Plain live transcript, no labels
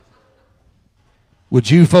Would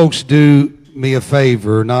you folks do me a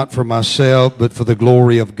favor, not for myself, but for the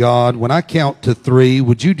glory of God? When I count to three,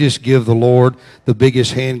 would you just give the Lord the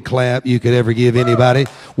biggest hand clap you could ever give anybody?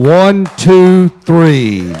 1, 2,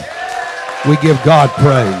 3. We give God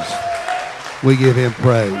praise. We give Him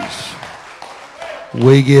praise.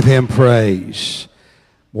 We give Him praise.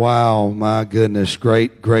 Wow, my goodness.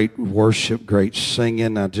 Great, great worship, great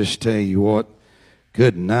singing. I just tell you what,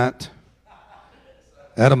 good night.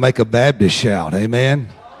 That'll make a Baptist shout, amen?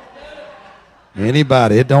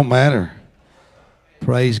 Anybody, it don't matter.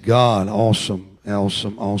 Praise God. Awesome,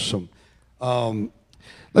 awesome, awesome.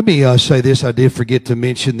 Let me say this. I did forget to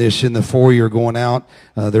mention this in the foyer going out.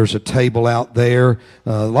 There's a table out there.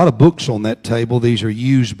 A lot of books on that table. These are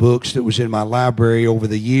used books that was in my library over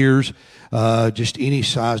the years. Just any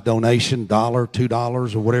size donation, $1,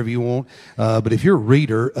 $2, or whatever you want. But if you're a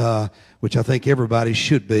reader, which I think everybody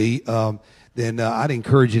should be, then I'd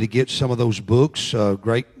encourage you to get some of those books.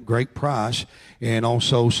 Great price. And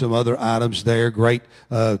also some other items there. Great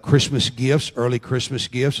Christmas gifts, early Christmas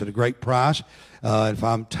gifts at a great price. If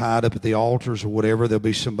I'm tied up at the altars or whatever, there'll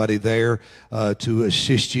be somebody there to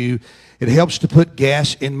assist you. It helps to put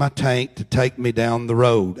gas in my tank to take me down the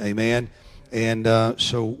road. Amen. And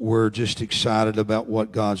so we're just excited about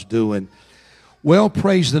what God's doing. Well,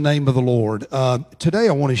 praise the name of the Lord. Today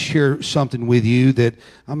I want to share something with you that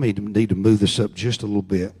I may need to move this up just a little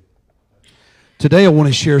bit. Today I want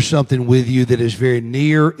to share something with you that is very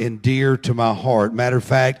near and dear to my heart. Matter of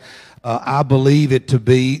fact, I believe it to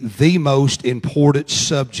be the most important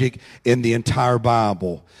subject in the entire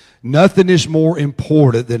Bible. Nothing is more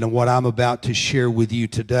important than what I'm about to share with you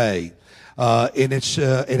today. And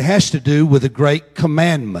it has to do with the great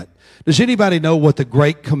commandment. Does anybody know what the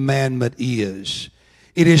great commandment is?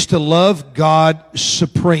 It is to love God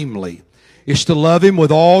supremely. It's to love Him with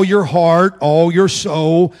all your heart, all your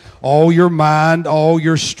soul, all your mind, all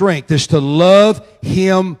your strength. It's to love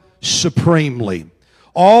Him supremely.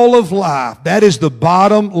 All of life, that is the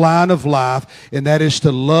bottom line of life, and that is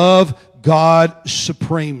to love God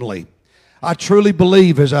supremely. I truly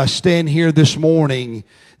believe as I stand here this morning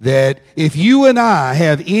that if you and I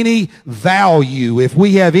have any value, if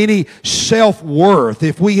we have any self-worth,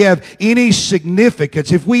 if we have any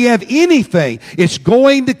significance, if we have anything, it's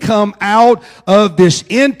going to come out of this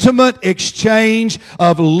intimate exchange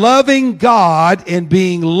of loving God and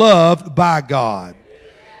being loved by God.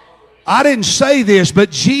 I didn't say this, but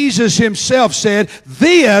Jesus Himself said,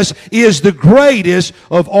 this is the greatest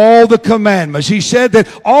of all the commandments. He said that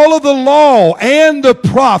all of the law and the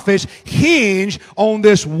prophets hinge on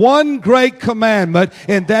this one great commandment,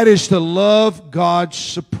 and that is to love God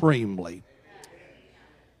supremely.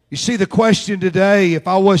 You see, the question today, if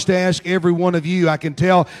I was to ask every one of you, I can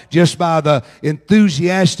tell just by the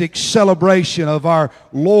enthusiastic celebration of our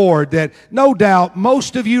Lord that no doubt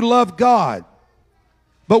most of you love God.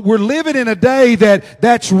 But we're living in a day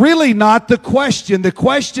that's really not the question. The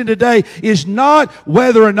question today is not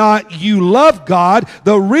whether or not you love God.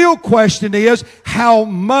 The real question is, how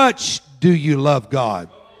much do you love God?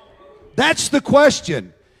 That's the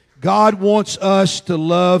question. God wants us to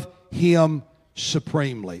love Him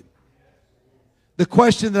supremely. The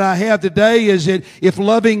question that I have today is that if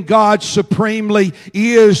loving God supremely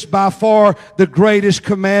is by far the greatest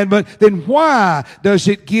commandment, then why does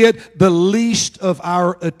it get the least of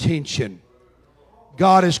our attention?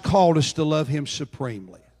 God has called us to love Him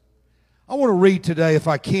supremely. I want to read today, if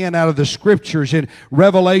I can, out of the Scriptures in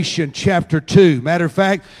Revelation chapter 2. Matter of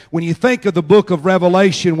fact, when you think of the book of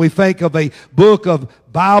Revelation, we think of a book of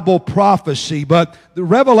Bible prophecy. But the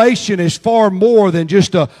Revelation is far more than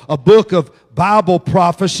just a book of Bible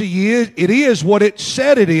prophecy. It is what it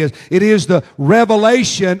said it is. It is the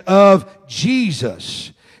revelation of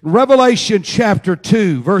Jesus. Revelation chapter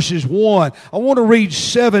 2, verses 1. I want to read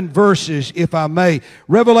 7 verses, if I may.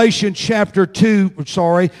 Revelation chapter 2,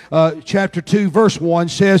 chapter 2, verse 1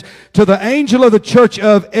 says, to the angel of the church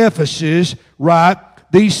of Ephesus, write,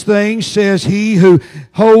 these things says He who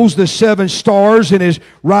holds the 7 stars in His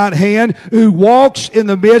right hand, who walks in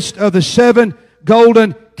the midst of the 7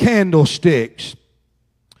 golden candlesticks.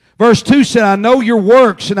 Verse 2 said, I know your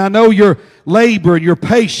works, and I know your labor and your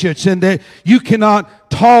patience, and that you cannot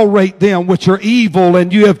tolerate them which are evil,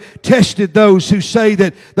 and you have tested those who say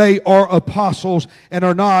that they are apostles and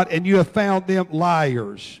are not, and you have found them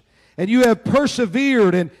liars. And you have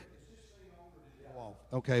persevered and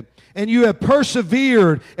Okay. And you have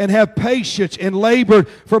persevered and have patience and labored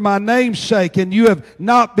for my name's sake, and you have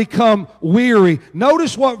not become weary.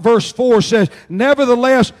 Notice what verse 4 says.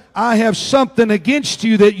 Nevertheless, I have something against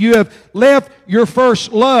you, that you have left your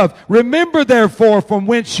first love. Remember therefore from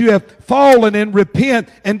whence you have fallen, and repent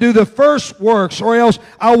and do the first works, or else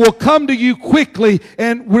I will come to you quickly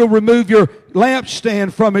and will remove your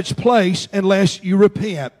lampstand from its place unless you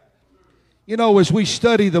repent. You know, as we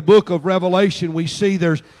study the book of Revelation, we see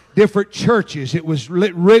there's different churches. It was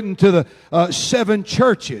written to the 7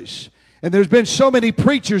 churches. And there's been so many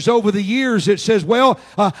preachers over the years that says, well,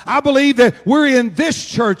 I believe that we're in this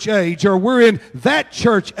church age or we're in that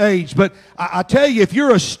church age. But I tell you, if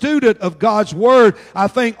you're a student of God's Word, I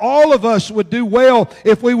think all of us would do well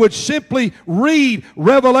if we would simply read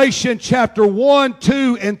Revelation chapter 1,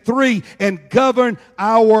 2, and 3 and govern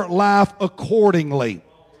our life accordingly.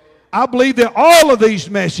 I believe that all of these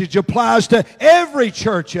messages applies to every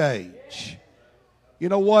church age. You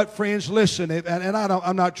know what, friends? Listen, and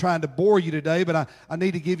I'm not trying to bore you today, but I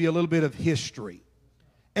need to give you a little bit of history.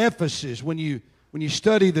 Ephesus, when you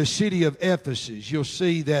study the city of Ephesus, you'll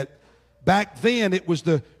see that back then it was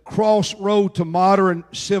the crossroad to modern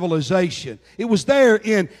civilization. It was there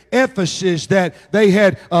in Ephesus that they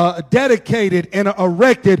had dedicated and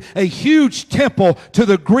erected a huge temple to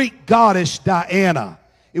the Greek goddess Diana.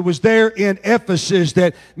 It was there in Ephesus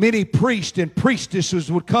that many priests and priestesses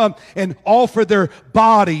would come and offer their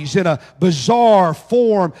bodies in a bizarre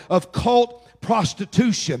form of cult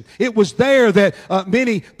prostitution. It was there that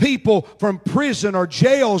many people from prison or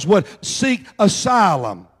jails would seek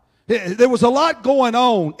asylum. There was a lot going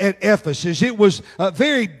on at Ephesus. It was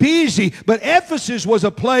very busy, but Ephesus was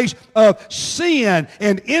a place of sin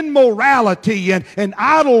and immorality and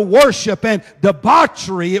idol worship and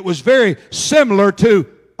debauchery. It was very similar to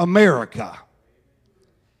America.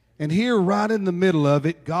 And here, right in the middle of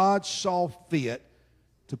it, God saw fit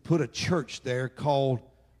to put a church there called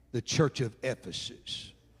the Church of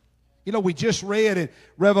Ephesus. You know, we just read in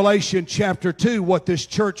Revelation chapter 2 what this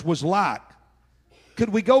church was like. Could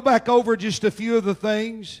we go back over just a few of the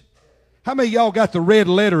things? How many of y'all got the red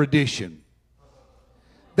letter edition?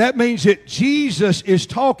 That means that Jesus is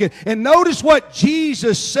talking. And notice what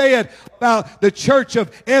Jesus said about the church of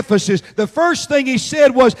Ephesus. The first thing he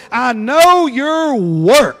said was, I know your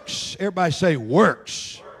works. Everybody say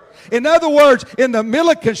works. In other words, in the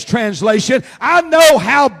Milliken's translation, I know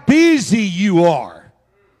how busy you are.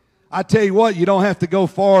 I tell you what, you don't have to go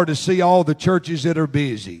far to see all the churches that are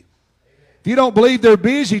busy. If you don't believe they're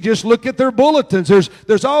busy, just look at their bulletins.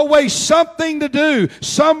 There's always something to do,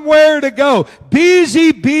 somewhere to go.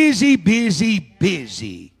 Busy, busy, busy,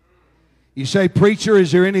 busy. You say, preacher,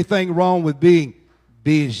 is there anything wrong with being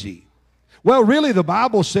busy? Well, really, the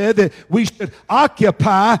Bible said that we should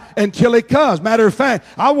occupy until it comes. Matter of fact,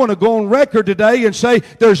 I want to go on record today and say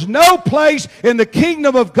there's no place in the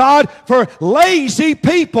kingdom of God for lazy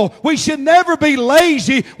people. We should never be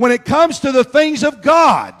lazy when it comes to the things of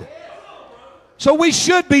God. So we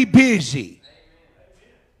should be busy.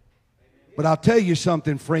 But I'll tell you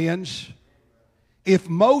something, friends. If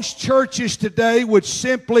most churches today would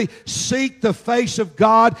simply seek the face of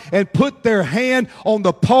God and put their hand on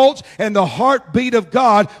the pulse and the heartbeat of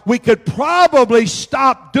God, we could probably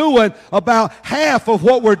stop doing about half of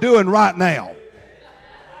what we're doing right now.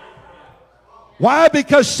 Why?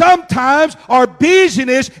 Because sometimes our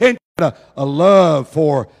busyness and a love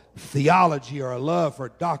for theology or a love for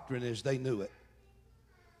doctrine as they knew it.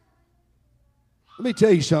 Let me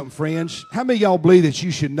tell you something, friends. How many of y'all believe that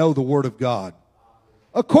you should know the Word of God?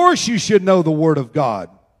 Of course you should know the Word of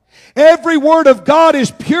God. Every word of God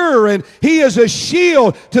is pure, and He is a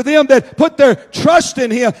shield to them that put their trust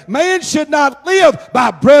in Him. Man should not live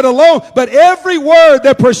by bread alone, but every word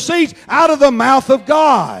that proceeds out of the mouth of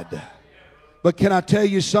God. But can I tell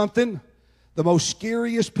you something? The most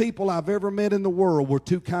scariest people I've ever met in the world were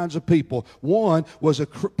two kinds of people. One was a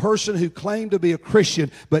person who claimed to be a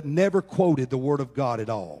Christian but never quoted the Word of God at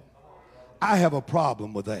all. I have a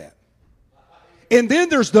problem with that. And then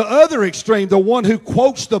there's the other extreme, the one who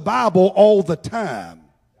quotes the Bible all the time.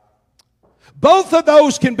 Both of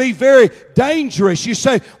those can be very dangerous. You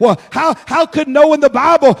say, well, how could knowing the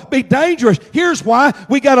Bible be dangerous? Here's why.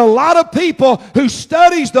 We got a lot of people who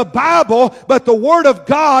studies the Bible, but the Word of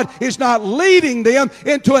God is not leading them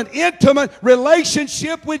into an intimate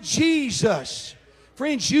relationship with Jesus.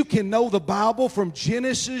 Friends, you can know the Bible from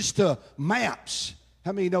Genesis to maps.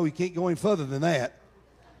 How many know you can't go any further than that?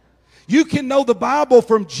 You can know the Bible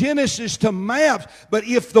from Genesis to maps, but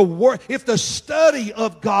if the study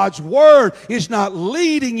of God's Word is not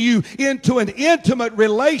leading you into an intimate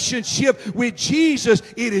relationship with Jesus,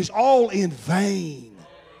 it is all in vain.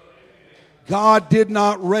 God did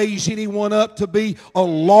not raise anyone up to be a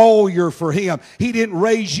lawyer for Him. He didn't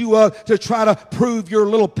raise you up to try to prove your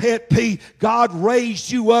little pet peeve. God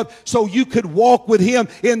raised you up so you could walk with Him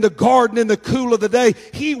in the garden in the cool of the day.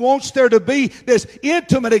 He wants there to be this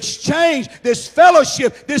intimate exchange, this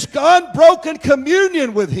fellowship, this unbroken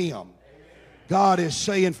communion with Him. God is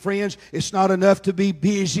saying, friends, it's not enough to be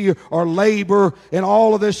busy or labor and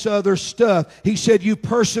all of this other stuff. He said, you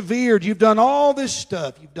persevered. You've done all this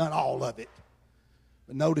stuff. You've done all of it.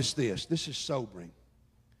 But notice this. This is sobering.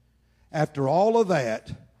 After all of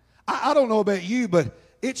that, I don't know about you, but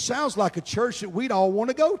it sounds like a church that we'd all want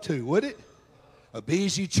to go to, would it? A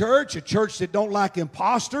busy church, a church that don't like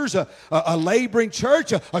imposters, a laboring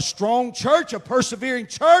church, a strong church, a persevering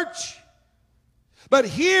church. But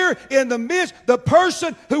here in the midst, the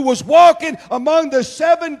person who was walking among the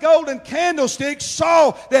 7 golden candlesticks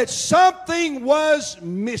saw that something was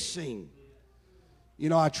missing. You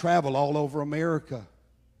know, I travel all over America.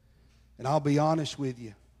 And I'll be honest with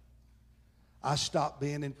you. I stopped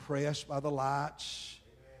being impressed by the lights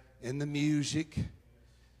and the music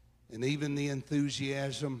and even the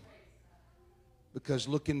enthusiasm. Because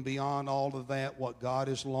looking beyond all of that, what God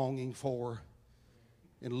is longing for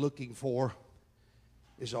and looking for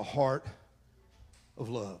is a heart of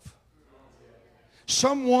love.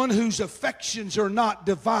 Someone whose affections are not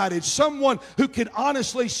divided. Someone who can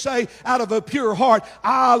honestly say out of a pure heart,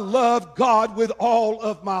 I love God with all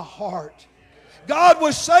of my heart. God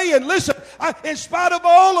was saying, listen, in spite of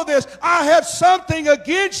all of this, I have something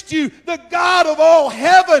against you. The God of all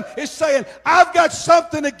heaven is saying, I've got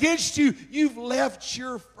something against you. You've left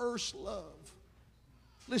your first love.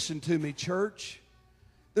 Listen to me, church.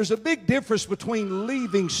 There's a big difference between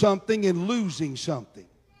leaving something and losing something.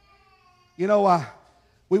 You know,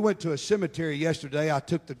 we went to a cemetery yesterday. I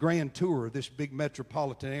took the grand tour of this big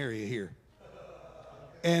metropolitan area here.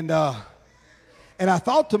 And I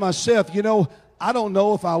thought to myself, you know, I don't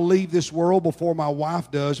know if I'll leave this world before my wife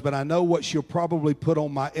does, but I know what she'll probably put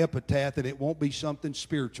on my epitaph, and it won't be something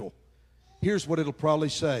spiritual. Here's what it'll probably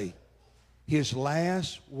say. His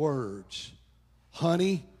last words,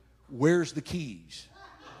 honey, where's the keys?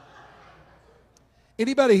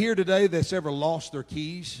 Anybody here today that's ever lost their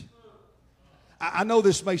keys? I know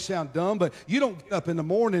this may sound dumb, but you don't get up in the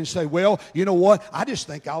morning and say, well, you know what? I just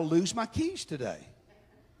think I'll lose my keys today.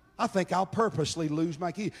 I think I'll purposely lose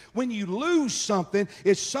my keys. When you lose something,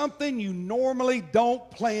 it's something you normally don't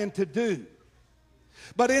plan to do.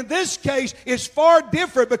 But in this case, it's far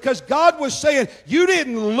different because God was saying, you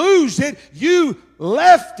didn't lose it, you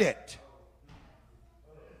left it.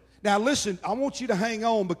 Now listen, I want you to hang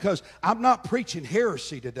on because I'm not preaching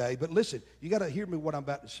heresy today, but listen, you got to hear me what I'm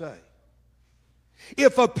about to say.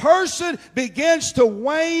 If a person begins to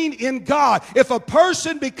wane in God, if a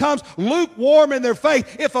person becomes lukewarm in their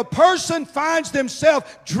faith, if a person finds themselves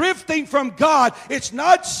drifting from God, it's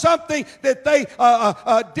not something that they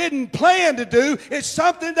didn't plan to do. It's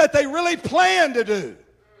something that they really plan to do.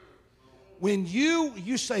 When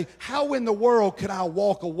you say, how in the world could I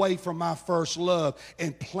walk away from my first love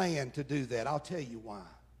and plan to do that? I'll tell you why.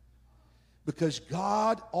 Because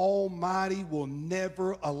God Almighty will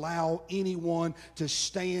never allow anyone to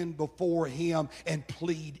stand before Him and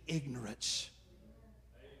plead ignorance.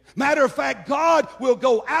 Matter of fact, God will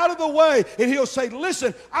go out of the way and He'll say,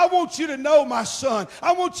 listen, I want you to know my son.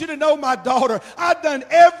 I want you to know my daughter. I've done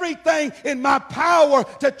everything in my power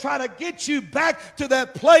to try to get you back to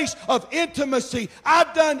that place of intimacy.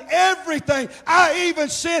 I've done everything. I even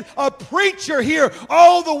sent a preacher here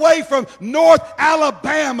all the way from North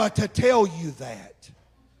Alabama to tell you that.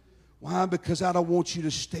 Why? Because I don't want you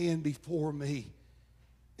to stand before me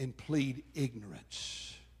and plead ignorance.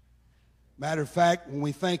 Matter of fact, when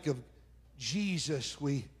we think of Jesus,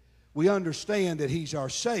 we understand that He's our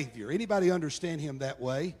Savior. Anybody understand Him that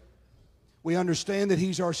way? We understand that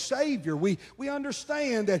He's our Savior. We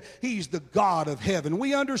understand that He's the God of heaven.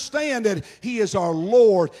 We understand that He is our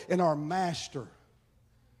Lord and our Master.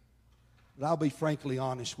 But I'll be frankly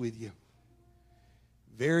honest with you.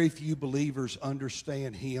 Very few believers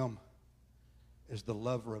understand Him as the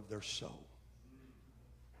lover of their soul.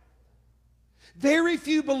 Very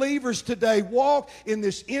few believers today walk in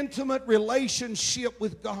this intimate relationship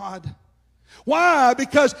with God. Why?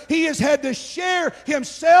 Because he has had to share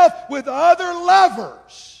himself with other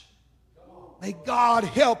lovers. May God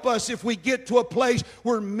help us if we get to a place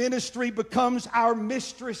where ministry becomes our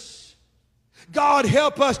mistress. God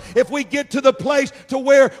help us if we get to the place to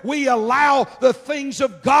where we allow the things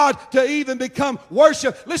of God to even become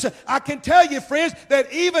worship. Listen, I can tell you, friends,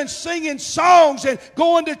 that even singing songs and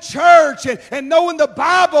going to church and knowing the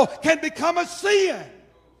Bible can become a sin.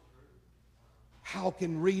 How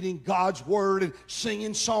can reading God's Word and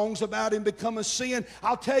singing songs about Him become a sin?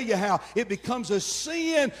 I'll tell you how. It becomes a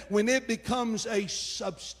sin when it becomes a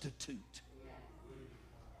substitute.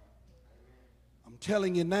 I'm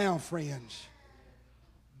telling you now, friends.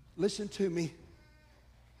 Listen to me.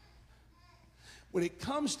 When it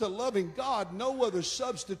comes to loving God, no other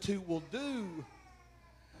substitute will do.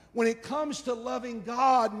 When it comes to loving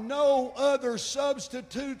God, no other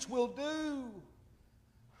substitutes will do.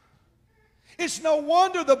 It's no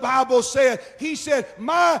wonder the Bible said, He said,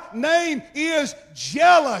 my name is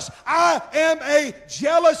jealous. I am a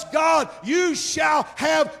jealous God. You shall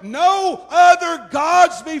have no other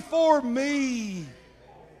gods before me.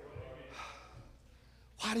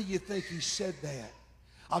 Why do you think He said that?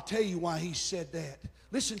 I'll tell you why He said that.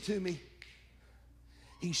 Listen to me.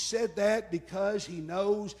 He said that because He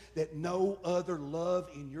knows that no other love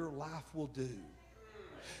in your life will do.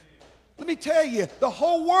 Let me tell you, the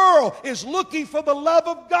whole world is looking for the love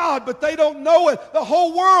of God, but they don't know it. The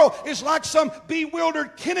whole world is like some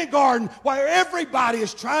bewildered kindergarten where everybody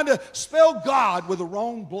is trying to spell God with the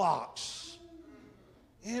wrong blocks.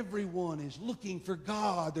 Everyone is looking for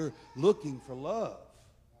God. They're looking for love.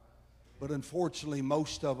 But unfortunately,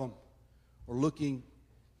 most of them are looking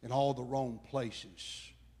in all the wrong places.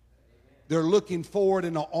 They're looking for it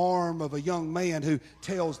in the arm of a young man who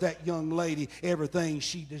tells that young lady everything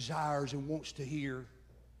she desires and wants to hear.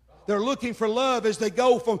 They're looking for love as they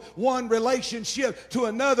go from one relationship to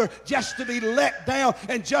another just to be let down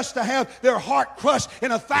and just to have their heart crushed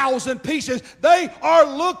in 1,000 pieces. They are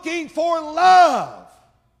looking for love.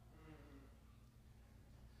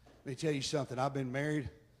 Let me tell you something. I've been married,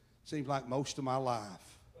 seems like most of my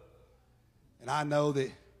life. And I know that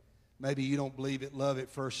maybe you don't believe it, love at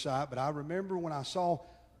first sight, but I remember when I saw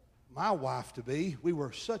my wife-to-be, we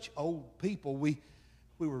were such old people. We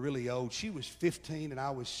were really old. She was 15 and I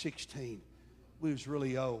was 16. We was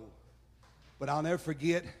really old. But I'll never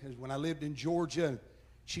forget when I lived in Georgia, and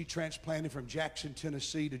she transplanted from Jackson,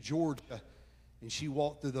 Tennessee to Georgia, and she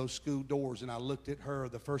walked through those school doors, and I looked at her.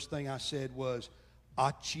 The first thing I said was,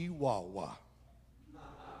 Achiwawa.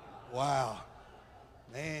 Wow.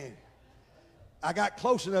 Man. I got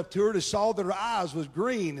close enough to her to saw that her eyes was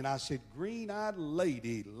green, and I said, green-eyed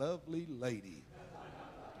lady, lovely lady.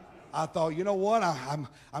 I thought, you know what, I'm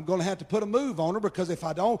going to have to put a move on her, because if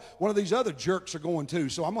I don't, one of these other jerks are going to,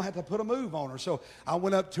 so I'm going to have to put a move on her. So I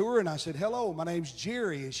went up to her, and I said, hello, my name's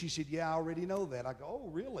Jerry. And she said, yeah, I already know that. I go, oh,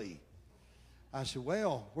 really? I said,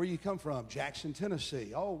 well, where you come from? Jackson,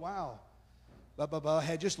 Tennessee. Oh, wow. Blah, blah, blah.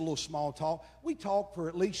 Had just a little small talk. We talked for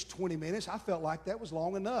at least 20 minutes. I felt like that was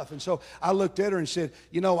long enough. And so I looked at her and said,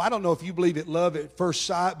 you know, I don't know if you believe it, love at first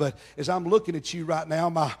sight, but as I'm looking at you right now,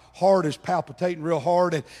 my heart is palpitating real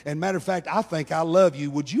hard. And matter of fact, I think I love you.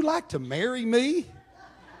 Would you like to marry me?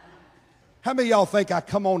 How many of y'all think I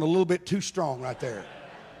come on a little bit too strong right there?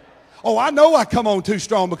 Oh, I know I come on too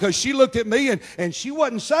strong, because she looked at me and she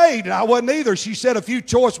wasn't saved and I wasn't either. She said a few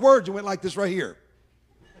choice words and went like this right here.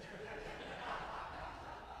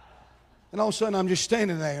 And all of a sudden, I'm just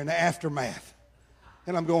standing there in the aftermath.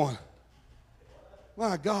 And I'm going,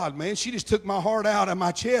 my God, man, she just took my heart out of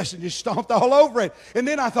my chest and just stomped all over it. And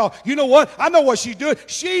then I thought, you know what? I know what she's doing.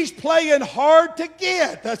 She's playing hard to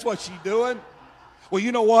get. That's what she's doing. Well,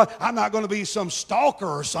 you know what? I'm not going to be some stalker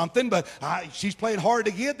or something, but she's playing hard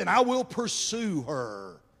to get, then I will pursue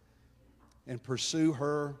her. And pursue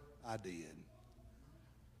her, I did.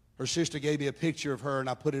 Her sister gave me a picture of her, and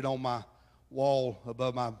I put it on my wall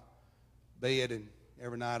above my bed, and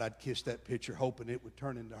every night I'd kiss that picture hoping it would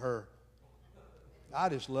turn into her. I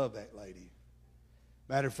just love that lady.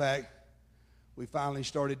 Matter of fact, we finally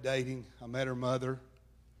started dating. I met her mother.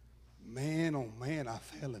 Man, oh man, I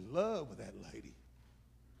fell in love with that lady.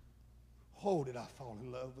 Oh, did I fall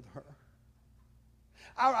in love with her.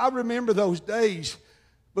 I remember those days,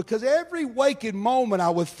 because every waking moment I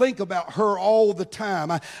would think about her all the time.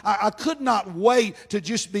 I could not wait to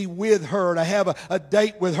just be with her, to have a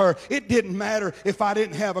date with her. It didn't matter if I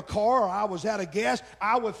didn't have a car or I was out of gas.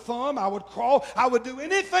 I would thumb, I would crawl, I would do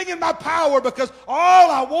anything in my power, because all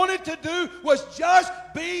I wanted to do was just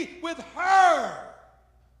be with her.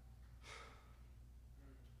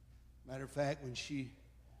 Matter of fact, when she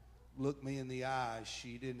looked me in the eyes,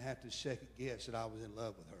 she didn't have to second guess that I was in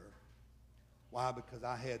love with her. Why? Because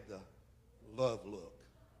I had the love look.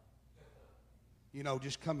 You know,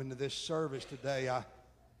 just coming to this service today,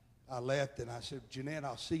 I left and I said, Jeanette,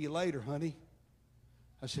 I'll see you later, honey.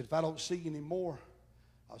 I said, if I don't see you anymore,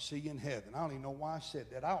 I'll see you in heaven. I don't even know why I said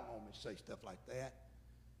that. I don't normally say stuff like that.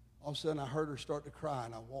 All of a sudden, I heard her start to cry,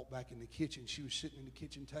 and I walked back in the kitchen. She was sitting in the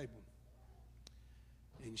kitchen table.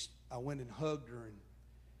 And I went and hugged her,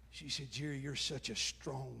 She said, Jerry, you're such a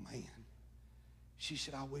strong man. She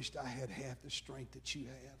said, I wished I had half the strength that you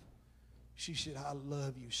have. She said, I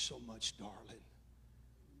love you so much, darling.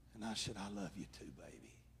 And I said, I love you too, baby.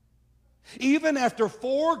 Even after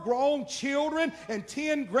 4 grown children and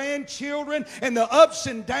 10 grandchildren and the ups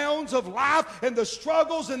and downs of life and the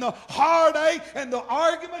struggles and the heartache and the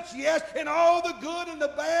arguments, yes, and all the good and the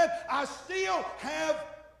bad, I still have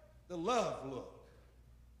the love look.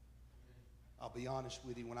 I'll be honest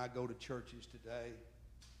with you, when I go to churches today,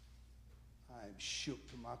 I am shook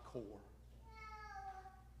to my core.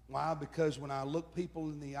 Why? Because when I look people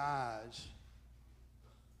in the eyes,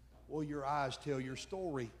 well, your eyes tell your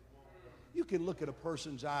story. You can look at a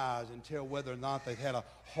person's eyes and tell whether or not they've had a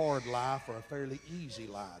hard life or a fairly easy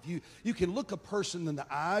life. You can look a person in the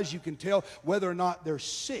eyes. You can tell whether or not they're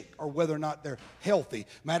sick or whether or not they're healthy.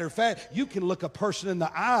 Matter of fact, you can look a person in the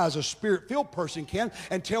eyes, a spirit-filled person can,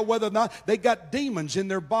 and tell whether or not they got demons in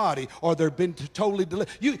their body or they've been totally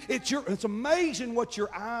delivered. It's amazing what your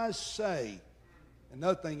eyes say.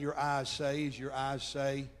 Another thing your eyes say is your eyes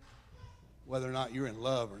say whether or not you're in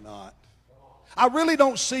love or not. I really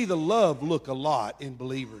don't see the love look a lot in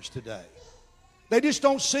believers today. They just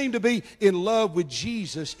don't seem to be in love with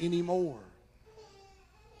Jesus anymore.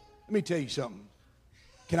 Let me tell you something.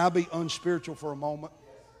 Can I be unspiritual for a moment?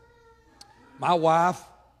 My wife,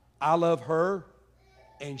 I love her,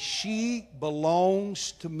 and she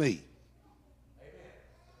belongs to me.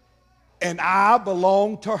 And I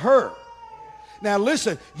belong to her. Now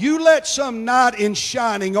listen, you let some knight in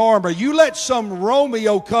shining armor, you let some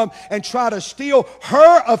Romeo come and try to steal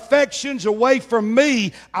her affections away from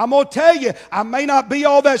me. I'm going to tell you, I may not be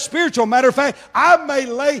all that spiritual. Matter of fact, I may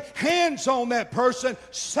lay hands on that person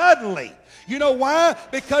suddenly. You know why?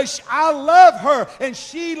 Because I love her and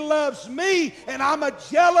she loves me and I'm a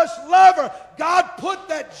jealous lover. God put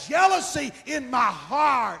that jealousy in my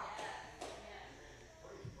heart.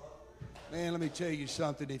 Man, let me tell you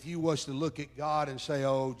something. If you was to look at God and say,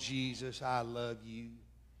 oh, Jesus, I love you.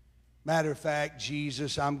 Matter of fact,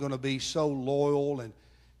 Jesus, I'm going to be so loyal and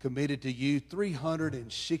committed to you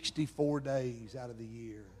 364 days out of the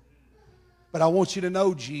year. But I want you to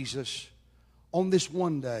know, Jesus, on this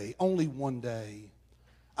one day, only one day,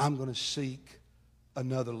 I'm going to seek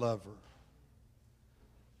another lover.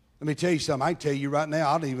 Let me tell you something. I can tell you right now,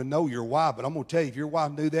 I don't even know your wife, but I'm going to tell you, if your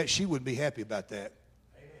wife knew that, she wouldn't be happy about that.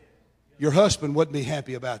 Your husband wouldn't be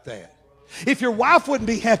happy about that. If your wife wouldn't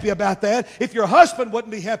be happy about that, if your husband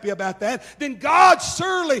wouldn't be happy about that, then God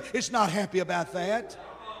surely is not happy about that.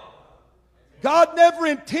 God never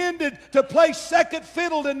intended to play second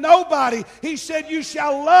fiddle to nobody. He said, you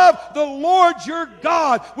shall love the Lord your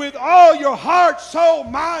God with all your heart, soul,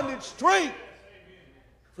 mind, and strength.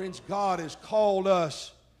 Friends, God has called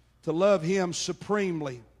us to love Him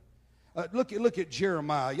supremely. Look at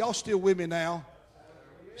Jeremiah. Y'all still with me now?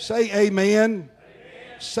 Say amen. Amen.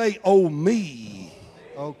 Say, oh me.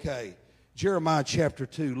 Okay. Jeremiah chapter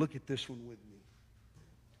 2. Look at this one with me.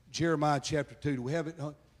 Jeremiah chapter 2. Do we have it?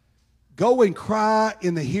 Go and cry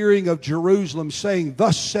in the hearing of Jerusalem, saying,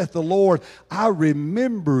 thus saith the Lord, I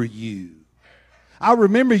remember you. I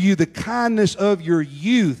remember you, the kindness of your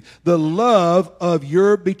youth, the love of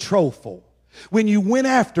your betrothal. When you went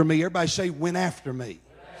after me, everybody say, went after me.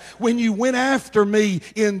 When you went after me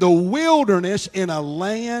in the wilderness in a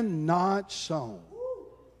land not sown.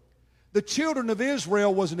 The children of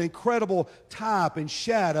Israel was an incredible type and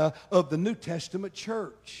shadow of the New Testament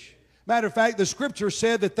church. Matter of fact, the scripture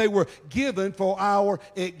said that they were given for our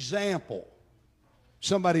example.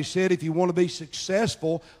 Somebody said if you want to be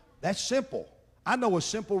successful, that's simple. I know a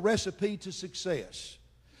simple recipe to success.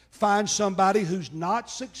 Find somebody who's not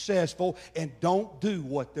successful and don't do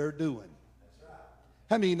what they're doing.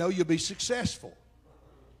 How many know you'll be successful?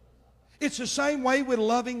 It's the same way with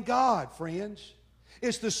loving God, friends.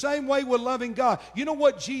 It's the same way with loving God. You know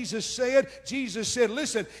what Jesus said? Jesus said,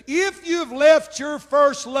 listen, if you've left your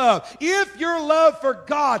first love, if your love for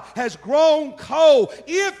God has grown cold,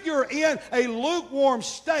 if you're in a lukewarm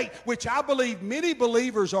state, which I believe many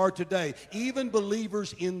believers are today, even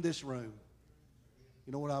believers in this room.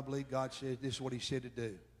 You know what I believe God said? This is what He said to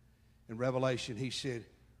do. In Revelation, He said,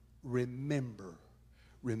 remember.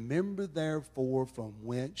 Remember, therefore, from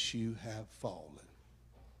whence you have fallen.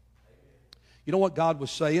 You know what God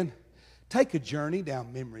was saying? Take a journey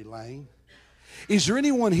down memory lane. Is there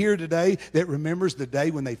anyone here today that remembers the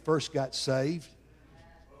day when they first got saved?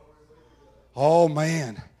 Oh,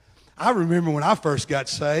 man. I remember when I first got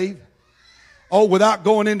saved. Oh, without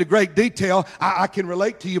going into great detail, I can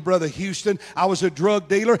relate to you, Brother Houston. I was a drug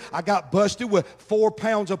dealer. I got busted with 4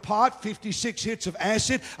 pounds of pot, 56 hits of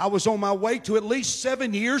acid. I was on my way to at least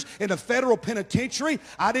 7 years in a federal penitentiary.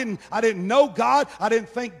 I didn't know God. I didn't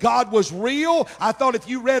think God was real. I thought if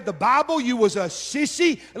you read the Bible, you was a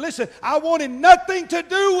sissy. Listen, I wanted nothing to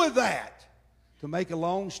do with that. To make a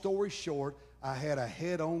long story short, I had a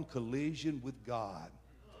head-on collision with God.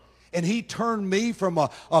 And He turned me from a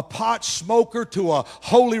pot smoker to a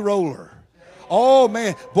holy roller. Oh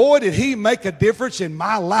man, boy did He make a difference in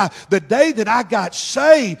my life. The day that I got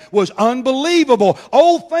saved was unbelievable.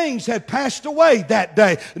 Old things had passed away that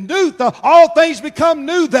day. All things become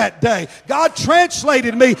new that day. God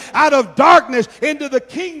translated me out of darkness into the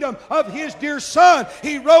kingdom of His dear Son.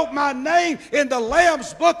 He wrote my name in the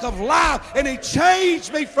Lamb's book of life, and He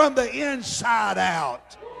changed me from the inside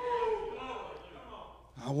out.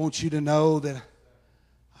 I want you to know that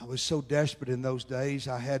I was so desperate in those days.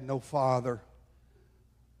 I had no father.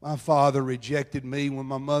 My father rejected me when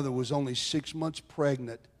my mother was only 6 months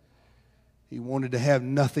pregnant. He wanted to have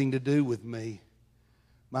nothing to do with me.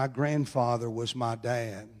 My grandfather was my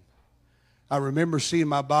dad. I remember seeing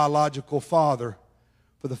my biological father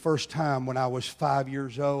for the first time when I was 5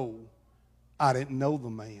 years old. I didn't know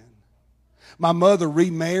the man. My mother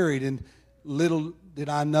remarried, and little did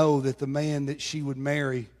I know that the man that she would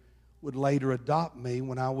marry would later adopt me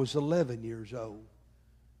when I was 11 years old.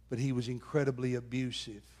 But he was incredibly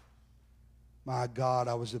abusive. My God,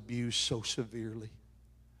 I was abused so severely.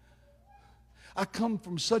 I come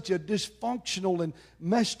from such a dysfunctional and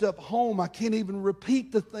messed up home, I can't even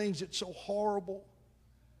repeat the things. It's so horrible.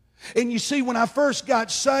 And you see, when I first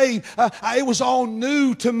got saved, it was all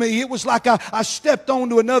new to me. It was like I stepped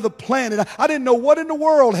onto another planet. I didn't know what in the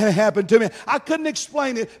world had happened to me. I couldn't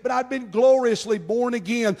explain it, but I'd been gloriously born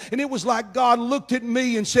again. And it was like God looked at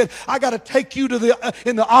me and said, I got to take you to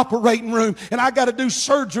in the operating room, and I got to do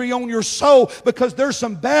surgery on your soul because there's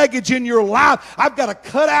some baggage in your life I've got to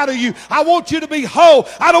cut out of you. I want you to be whole.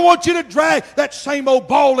 I don't want you to drag that same old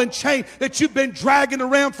ball and chain that you've been dragging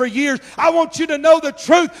around for years. I want you to know the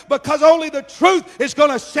truth, because only the truth is going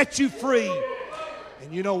to set you free.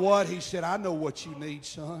 And you know what? He said, I know what you need,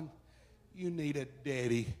 son. You need a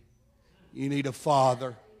daddy. You need a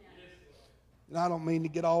father. And I don't mean to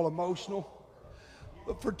get all emotional,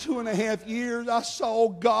 but for 2.5 years, I saw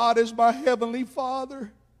God as my heavenly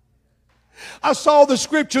Father. I saw the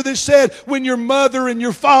scripture that said, when your mother and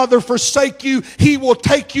your father forsake you, He will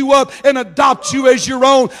take you up and adopt you as your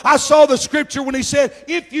own. I saw the scripture when He said,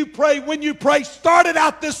 if you pray, when you pray, start it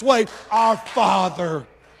out this way, our Father.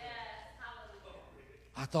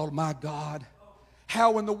 I thought, my God,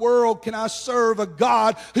 how in the world can I serve a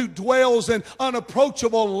God who dwells in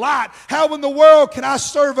unapproachable light? How in the world can I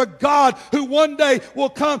serve a God who one day will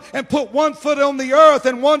come and put 1 foot on the earth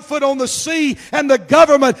and 1 foot on the sea, and the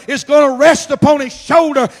government is going to rest upon His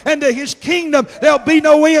shoulder, and to His kingdom there'll be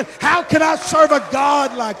no end? How can I serve a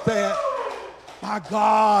God like that? My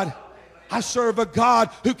God, I serve a God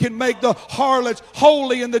who can make the harlots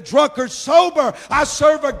holy and the drunkards sober. I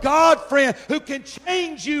serve a God, friend, who can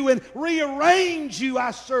change you and rearrange you.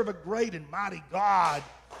 I serve a great and mighty God.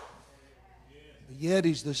 But yet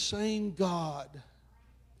He's the same God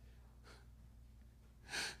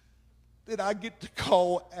that I get to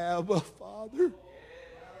call Abba, Father,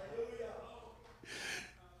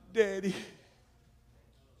 Daddy.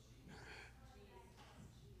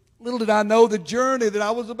 Little did I know the journey that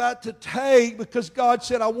I was about to take, because God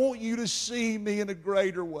said, I want you to see me in a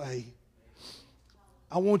greater way.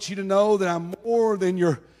 I want you to know that I'm more than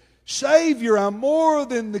your Savior. I'm more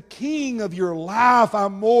than the King of your life.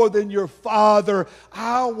 I'm more than your Father.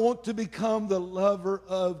 I want to become the lover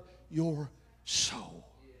of your soul.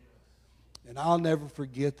 And I'll never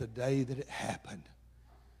forget the day that it happened.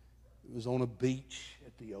 It was on a beach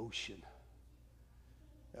at the ocean.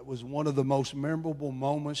 That was one of the most memorable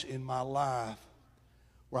moments in my life,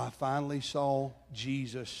 where I finally saw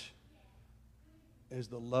Jesus as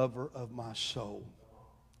the lover of my soul.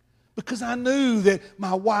 Because I knew that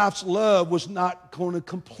my wife's love was not going to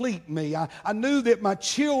complete me. I knew that my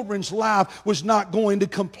children's life was not going to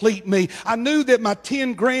complete me. I knew that my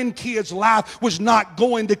 10 grandkids' life was not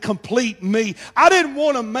going to complete me. I didn't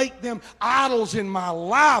want to make them idols in my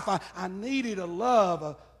life. I needed a love,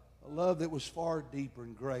 a love that was far deeper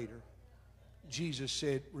and greater. Jesus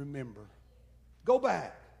said, remember, go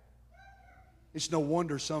back. It's no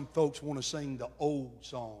wonder some folks want to sing the old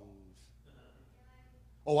songs.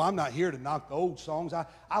 Oh, I'm not here to knock the old songs.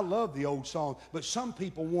 I love the old songs. But some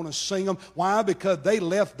people want to sing them. Why? Because they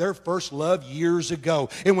left their first love years ago.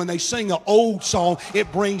 And when they sing an old song,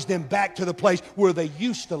 it brings them back to the place where they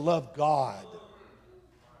used to love God.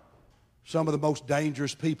 Some of the most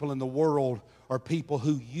dangerous people in the world are people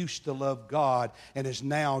who used to love God and has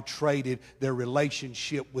now traded their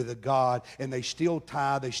relationship with a God, and they still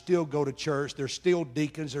tithe, they still go to church, they're still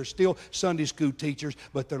deacons, they're still Sunday school teachers,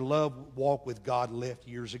 but their love walk with God left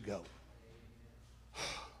years ago.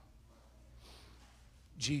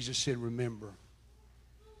 Jesus said, remember.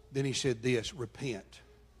 Then he said this, repent.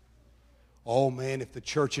 Oh man, if the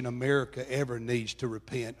church in America ever needs to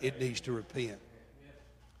repent, it needs to repent.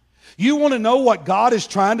 You want to know what God is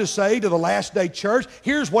trying to say to the last day church?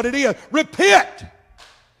 Here's what it is. Repent.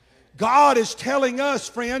 God is telling us,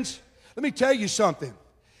 friends, let me tell you something.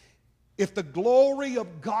 If the glory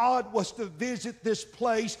of God was to visit this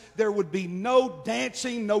place, there would be no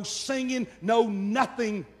dancing, no singing, no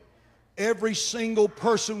nothing. Every single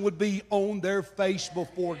person would be on their face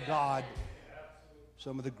before God.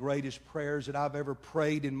 Some of the greatest prayers that I've ever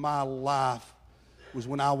prayed in my life was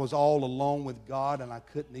when I was all alone with God and I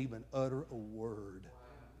couldn't even utter a word.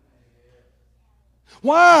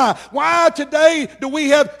 Why? Why today do we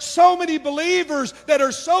have so many believers that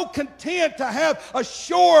are so content to have a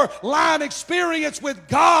shoreline experience with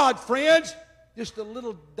God, friends? Just a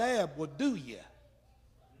little dab will do you.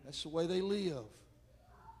 That's the way they live.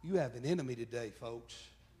 You have an enemy today, folks.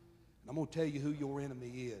 And I'm going to tell you who your enemy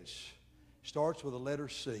is. It starts with the letter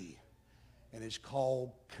C, and it's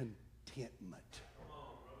called contentment.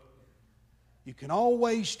 You can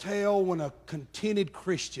always tell when a contented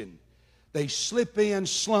Christian, they slip in,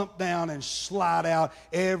 slump down, and slide out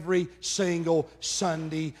every single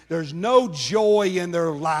Sunday. There's no joy in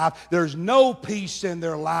their life. There's no peace in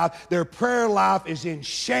their life. Their prayer life is in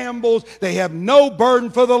shambles. They have no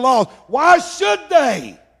burden for the lost. Why should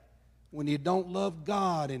they? When you don't love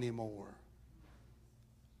God anymore.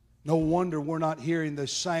 No wonder we're not hearing the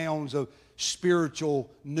sounds of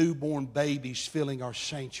spiritual newborn babies filling our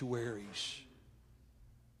sanctuaries.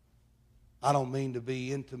 I don't mean to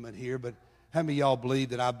be intimate here, but how many of y'all believe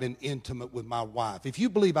that I've been intimate with my wife? If you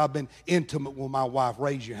believe I've been intimate with my wife,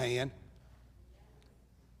 raise your hand.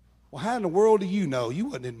 Well, how in the world do you know? You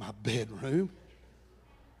wasn't in my bedroom.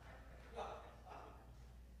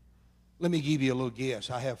 Let me give you a little guess.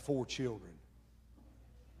 I have 4 children.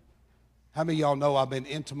 How many of y'all know I've been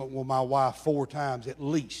intimate with my wife 4 times at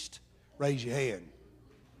least? Raise your hand.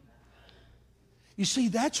 You see,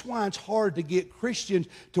 that's why it's hard to get Christians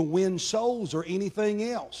to win souls or anything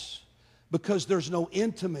else, because there's no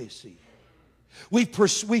intimacy.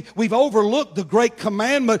 We've overlooked the great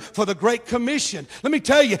commandment for the Great Commission. Let me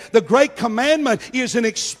tell you, the Great Commandment is an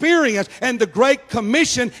experience, and the Great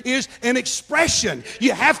Commission is an expression.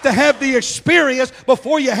 You have to have the experience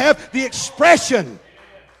before you have the expression.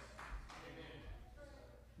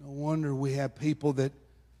 No wonder we have people that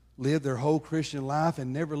live their whole Christian life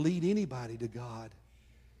and never lead anybody to God,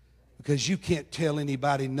 because you can't tell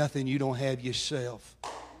anybody nothing you don't have yourself.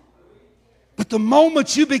 But the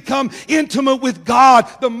moment you become intimate with God,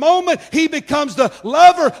 the moment He becomes the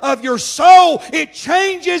lover of your soul, it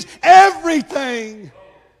changes everything.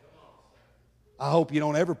 I hope you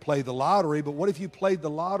don't ever play the lottery, but what if you played the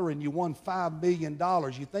lottery and you won $5 million?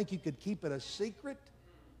 You think you could keep it a secret?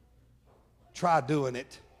 Try doing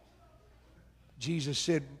it. Jesus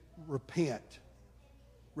said, repent.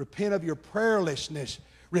 Repent of your prayerlessness.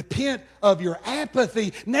 Repent of your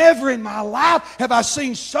apathy. Never in my life have I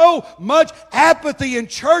seen so much apathy in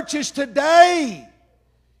churches today.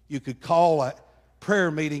 You could call a prayer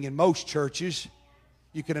meeting in most churches.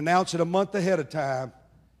 You could announce it a month ahead of time.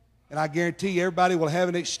 And I guarantee you everybody will have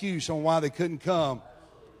an excuse on why they couldn't come.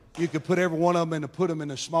 You could put every one of them put them in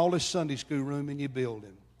the smallest Sunday school room in your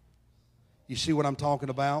building. You see what I'm talking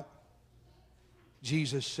about?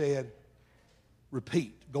 Jesus said,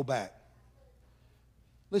 repeat, go back.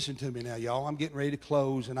 Listen to me now, y'all. I'm getting ready to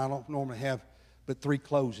close, and I don't normally have but 3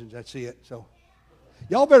 closings. That's it. So,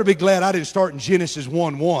 y'all better be glad I didn't start in Genesis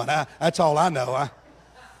 1:1. That's all I know.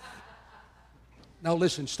 Now,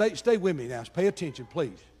 listen. Stay with me now. Pay attention,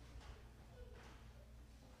 please.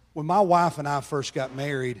 When my wife and I first got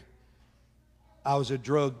married, I was a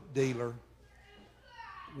drug dealer.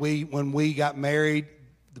 When we got married,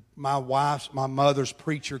 my mother's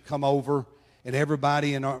preacher come over, and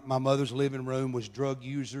everybody in my mother's living room was drug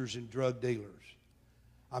users and drug dealers.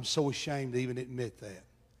 I'm so ashamed to even admit that.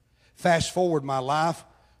 Fast forward my life,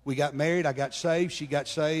 we got married, I got saved, she got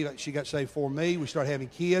saved for me, we started having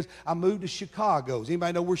kids. I moved to Chicago. Does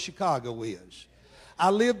anybody know where Chicago is?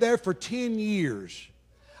 I lived there for 10 years.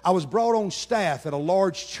 I was brought on staff at a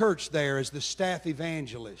large church there as the staff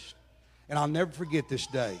evangelist. And I'll never forget this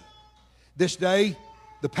day. This day,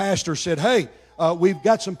 the pastor said, hey, we've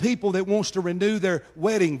got some people that wants to renew their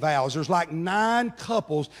wedding vows. There's like 9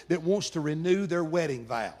 couples that wants to renew their wedding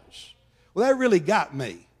vows. Well, that really got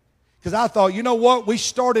me. Because I thought, you know what, we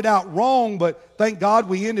started out wrong, but thank God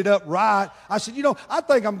we ended up right. I said, I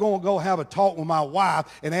think I'm going to go have a talk with my wife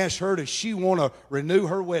and ask her, does she want to renew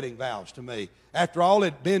her wedding vows to me? After all,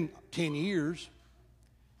 it had been 10 years.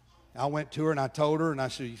 I went to her and I told her, and I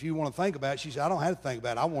said, if you want to think about it, she said, I don't have to think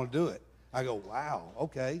about it. I want to do it. I go, wow,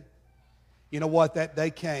 okay. You know what? That day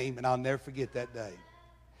came, and I'll never forget that day.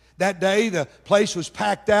 That day, the place was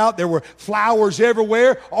packed out. There were flowers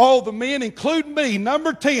everywhere. All the men, including me,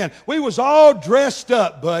 number 10, we was all dressed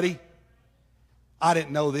up, buddy. I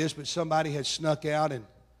didn't know this, but somebody had snuck out and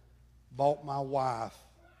bought my wife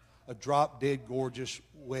a drop-dead gorgeous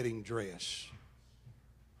wedding dress.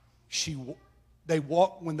 They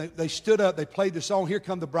walked, when they stood up, they played the song, Here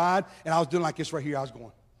Come the Bride, and I was doing like this right here. I was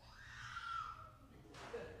going.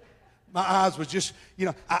 My eyes was just,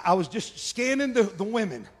 I was just scanning the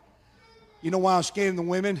women. You know why I was scanning the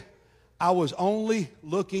women? I was only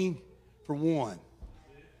looking for one.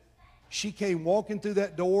 She came walking through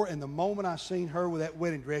that door, and the moment I seen her with that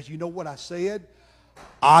wedding dress, you know what I said?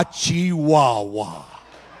 Achiwawa.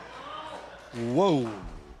 Whoa.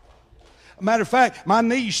 Matter of fact, my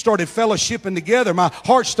knees started fellowshipping together. My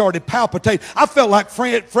heart started palpitating. I felt like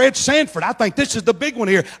Fred Sanford. I think this is the big one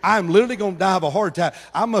here. I'm literally going to die of a heart attack.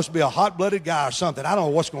 I must be a hot-blooded guy or something. I don't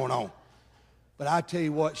know what's going on. But I tell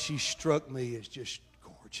you what, she struck me as just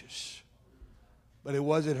gorgeous. But it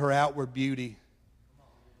wasn't her outward beauty.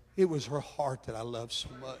 It was her heart that I loved so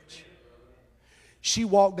much. She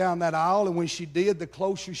walked down that aisle, and when she did, the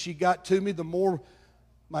closer she got to me, the more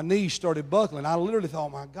my knees started buckling. I literally thought,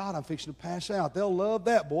 my God, I'm fixing to pass out. They'll love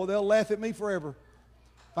that, boy. They'll laugh at me forever.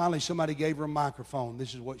 Finally, somebody gave her a microphone.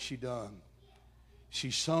 This is what she done. She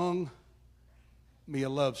sung me a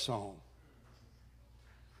love song.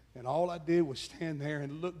 And all I did was stand there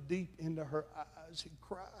and look deep into her eyes and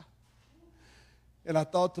cry. And I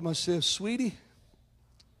thought to myself, sweetie,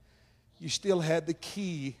 you still had the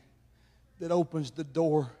key that opens the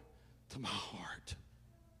door to my heart.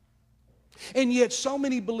 And yet so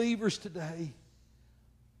many believers today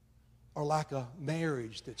are like a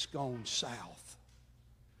marriage that's gone south.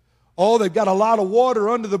 Oh, they've got a lot of water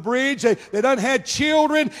under the bridge. They done had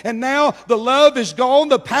children, and now the love is gone,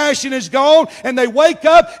 the passion is gone, and they wake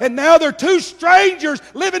up, and now they're two strangers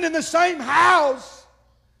living in the same house.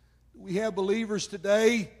 We have believers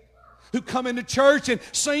today who come into church and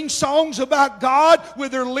sing songs about God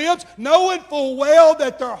with their lips, knowing full well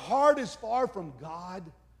that their heart is far from God.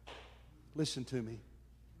 Listen to me.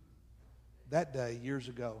 That day, years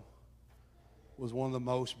ago, was one of the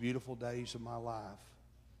most beautiful days of my life.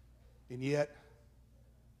 And yet,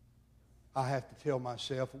 I have to tell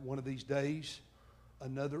myself one of these days,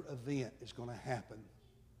 another event is going to happen.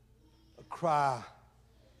 A cry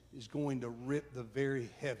is going to rip the very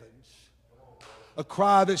heavens. A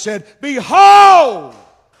cry that said, behold,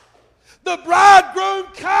 the bridegroom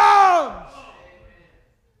comes.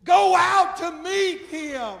 Go out to meet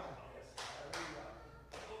him.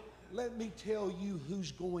 Let me tell you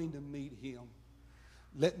who's going to meet him.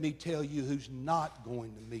 Let me tell you who's not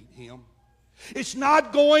going to meet him. It's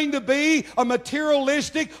not going to be a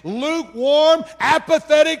materialistic, lukewarm,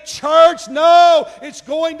 apathetic church. No, it's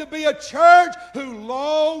going to be a church who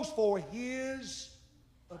longs for his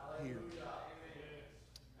appearance.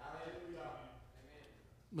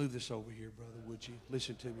 Move this over here, brother, would you?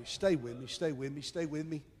 Listen to me. Stay with me, stay with me, stay with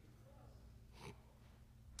me.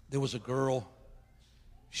 There was a girl.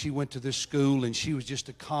 She went to this school, and she was just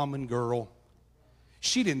a common girl.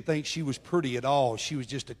 She didn't think she was pretty at all. She was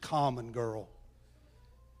just a common girl.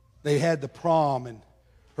 They had the prom, and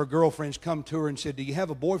her girlfriends come to her and said, do you have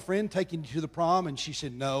a boyfriend taking you to the prom? And she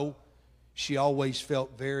said no. She always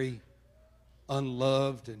felt very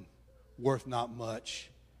unloved and worth not much.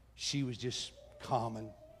 She was just common.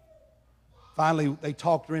 Finally, they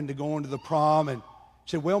talked her into going to the prom and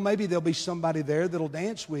said, well, maybe there'll be somebody there that'll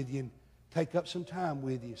dance with you and take up some time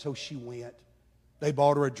with you. So she went. They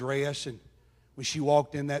bought her a dress, and when she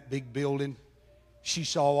walked in that big building, she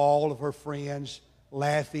saw all of her friends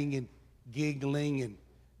laughing and giggling and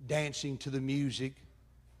dancing to the music.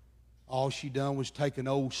 All she done was take an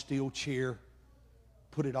old steel chair,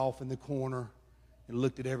 put it off in the corner, and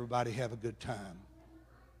looked at everybody have a good time.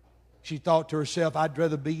 She thought to herself, I'd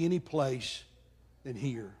rather be any place than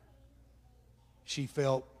here. She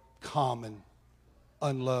felt common,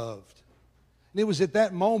 unloved. And it was at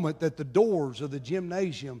that moment that the doors of the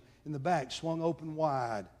gymnasium in the back swung open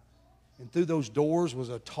wide. And through those doors was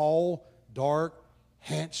a tall, dark,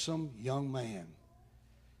 handsome young man.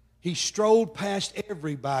 He strode past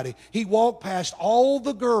everybody. He walked past all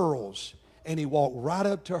the girls, and he walked right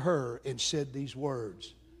up to her and said these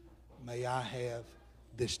words, may I have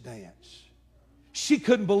this dance. She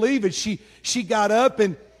couldn't believe it. She got up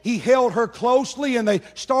and he held her closely and they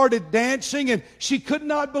started dancing, and she could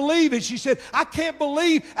not believe it. She said, I can't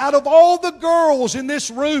believe out of all the girls in this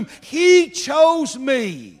room, he chose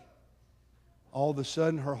me. All of a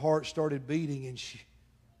sudden her heart started beating, and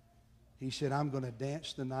he said, I'm going to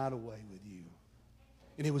dance the night away with you.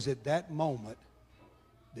 And it was at that moment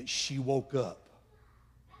that she woke up.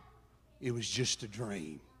 It was just a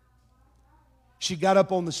dream. She got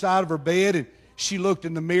up on the side of her bed and she looked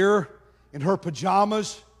in the mirror in her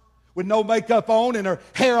pajamas with no makeup on and her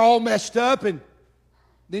hair all messed up, and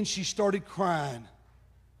then she started crying.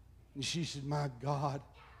 And she said, my God,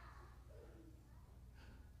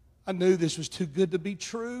 I knew this was too good to be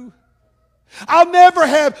true. I'll never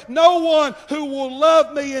have no one who will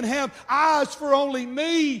love me and have eyes for only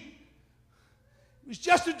me. It was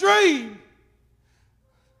just a dream.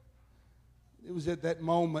 It was at that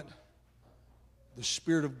moment the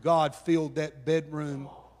Spirit of God filled that bedroom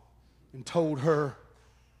and told her,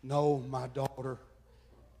 no, my daughter,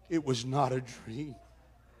 it was not a dream.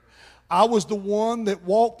 I was the one that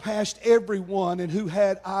walked past everyone and who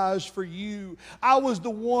had eyes for you. I was the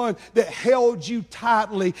one that held you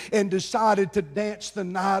tightly and decided to dance the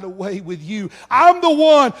night away with you. I'm the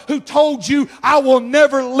one who told you I will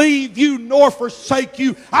never leave you nor forsake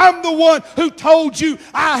you. I'm the one who told you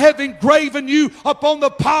I have engraven you upon the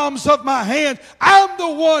palms of my hand. I'm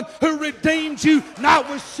the one who redeemed you not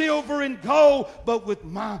with silver and gold, but with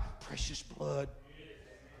my precious blood.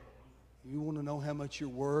 You want to know how much you're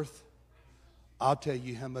worth? I'll tell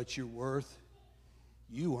you how much you're worth.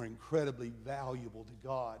 You are incredibly valuable to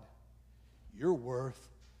God. You're worth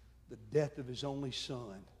the death of His only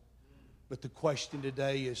Son. But the question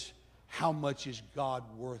today is, how much is God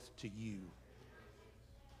worth to you?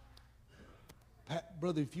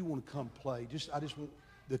 Brother, if you want to come play, I just want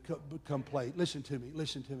to come play. Listen to me.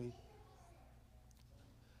 Listen to me.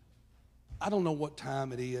 I don't know what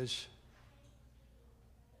time it is.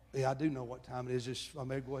 Yeah, I do know what time it is. I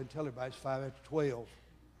may go ahead and tell everybody it's 5 after 12.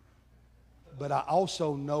 But I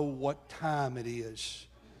also know what time it is.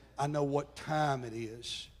 I know what time it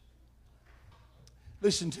is.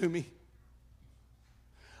 Listen to me.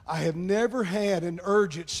 I have never had an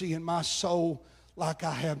urgency in my soul like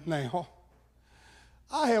I have now.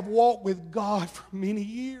 I have walked with God for many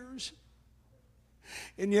years.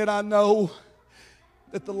 And yet I know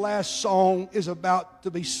that the last song is about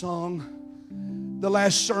to be sung. The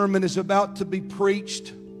last sermon is about to be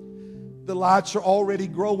preached. The lights are already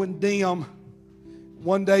growing dim.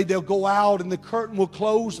 One day they'll go out and the curtain will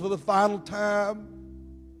close for the final time.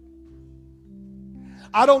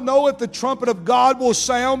 I don't know if the trumpet of God will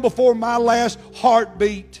sound before my last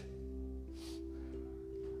heartbeat.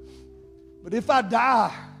 But if I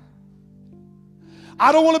die,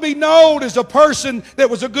 I don't want to be known as a person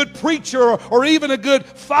that was a good preacher or even a good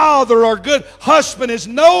father or a good husband, as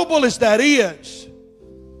noble as that is.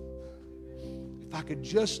 If I could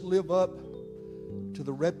just live up to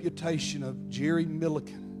the reputation of Jerry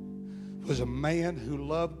Milliken, was a man who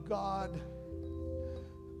loved God.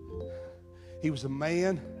 He was a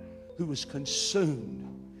man who was consumed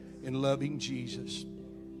in loving Jesus.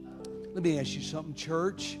 Let me ask you something,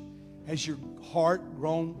 church. Has your heart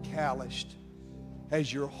grown calloused?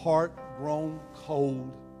 Has your heart grown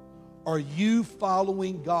cold? Are you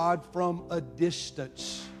following God from a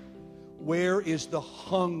distance? Where is the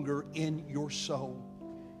hunger in your soul?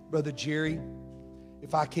 Brother Jerry,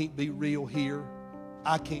 if I can't be real here,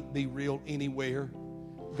 I can't be real anywhere.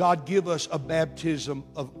 God, give us a baptism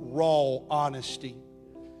of raw honesty.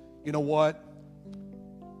 You know what?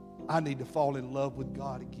 I need to fall in love with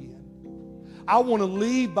God again. I want to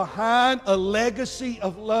leave behind a legacy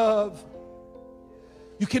of love.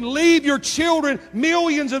 You can leave your children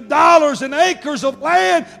millions of dollars and acres of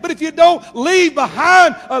land, but if you don't leave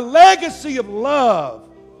behind a legacy of love,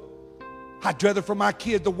 I'd rather for my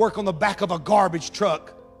kid to work on the back of a garbage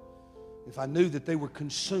truck if I knew that they were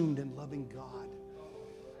consumed in loving God.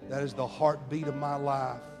 That is the heartbeat of my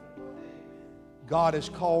life. God has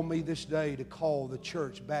called me this day to call the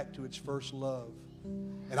church back to its first love.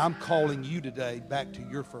 And I'm calling you today back to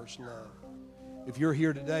your first love. If you're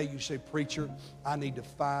here today, you say, preacher, I need to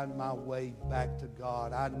find my way back to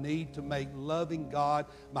God. I need to make loving God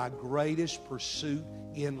my greatest pursuit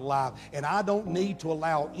in life. And I don't need to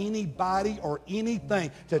allow anybody or anything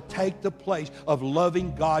to take the place of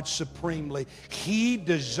loving God supremely. He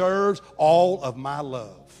deserves all of my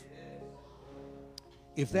love.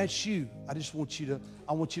 If that's you, I want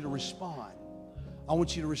you to respond. I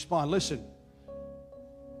want you to respond. Listen,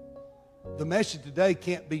 The message today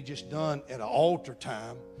can't be just done at an altar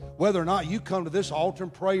time. Whether or not you come to this altar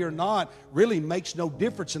and pray or not really makes no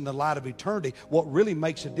difference in the light of eternity. What really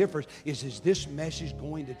makes a difference is this message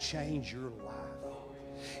going to change your life?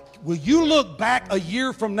 Will you look back a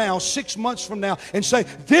year from now, 6 months from now, and say,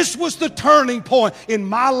 this was the turning point in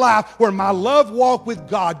my life where my love walk with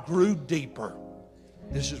God grew deeper?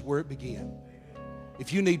 This is where it began.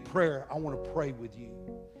 If you need prayer, I want to pray with you.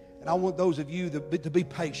 And I want those of you to be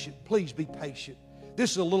patient. Please be patient.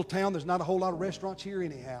 This is a little town. There's not a whole lot of restaurants here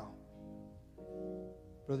anyhow.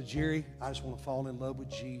 Brother Jerry, I just want to fall in love with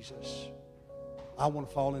Jesus. I want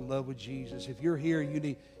to fall in love with Jesus. If you're here, you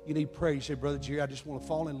need prayer. You say, Brother Jerry, I just want to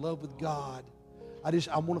fall in love with God.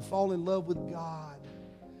 I want to fall in love with God.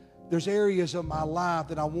 There's areas of my life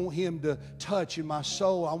that I want Him to touch in my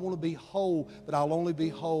soul. I want to be whole, but I'll only be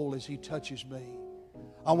whole as He touches me.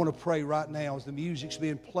 I want to pray right now as the music's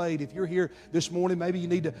being played. If you're here this morning, maybe you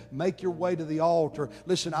need to make your way to the altar.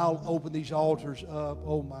 Listen, I'll open these altars up.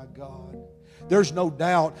 Oh, my God. There's no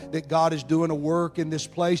doubt that God is doing a work in this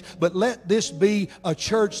place, but let this be a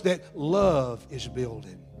church that love is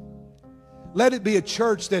building. Let it be a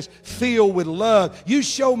church that's filled with love. You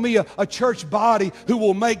show me a church body who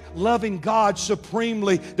will make loving God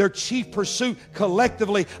supremely their chief pursuit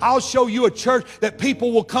collectively. I'll show you a church that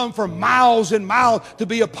people will come for miles and miles to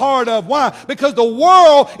be a part of. Why? Because the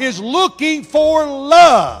world is looking for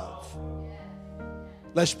love.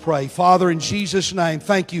 Let's pray. Father, in Jesus' name,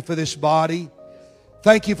 thank you for this body.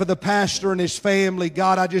 Thank you for the pastor and his family.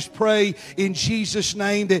 God, I just pray in Jesus'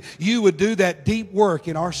 name that you would do that deep work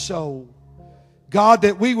in our soul. God,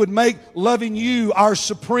 that we would make loving you our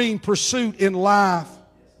supreme pursuit in life.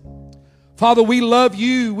 Father, we love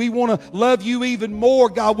you. We want to love you even more,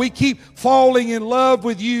 God. We keep falling in love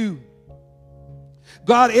with you.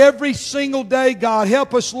 God, every single day, God,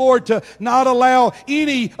 help us, Lord, to not allow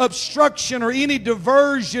any obstruction or any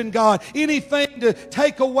diversion, God, anything to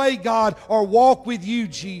take away, God, or walk with you,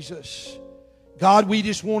 Jesus. God, we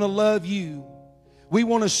just want to love you. We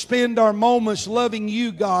want to spend our moments loving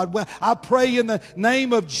you, God. I pray in the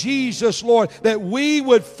name of Jesus, Lord, that we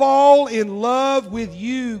would fall in love with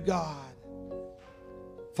you, God.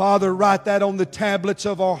 Father, write that on the tablets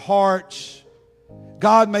of our hearts.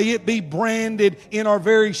 God, may it be branded in our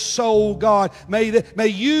very soul, God. May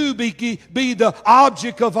you be the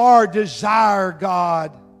object of our desire,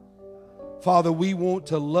 God. Father, we want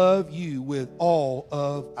to love you with all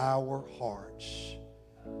of our hearts.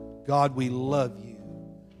 God, we love you.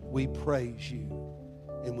 We praise you.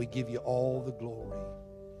 And we give you all the glory.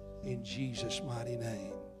 In Jesus' mighty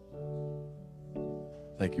name.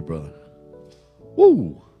 Thank you, brother.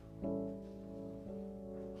 Woo!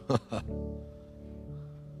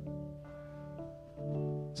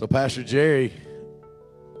 So Pastor Jerry,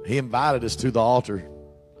 he invited us to the altar.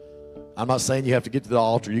 I'm not saying you have to get to the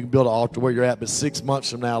altar. You can build an altar where you're at, but 6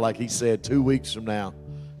 months from now, like he said, 2 weeks from now,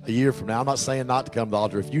 a year from now, I'm not saying not to come to the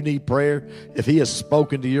altar. If you need prayer, if he has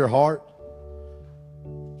spoken to your heart,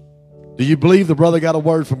 do you believe the brother got a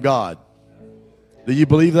word from God? Do you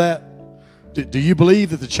believe that? Do you believe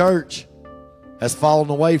that the church has fallen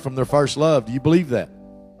away from their first love? Do you believe that?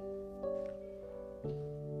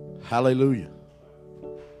 Hallelujah.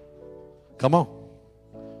 Come on.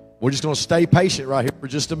 We're just going to stay patient right here for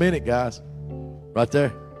just a minute, guys. Right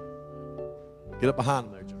there. Get up behind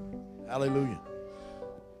them there, John. Hallelujah.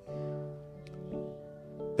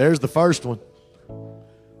 There's the first one.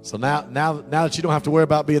 So now that you don't have to worry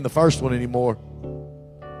about being the first one anymore,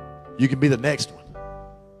 you can be the next one.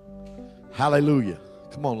 Hallelujah.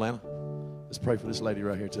 Come on, Lana. Let's pray for this lady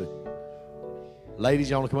right here too. Ladies,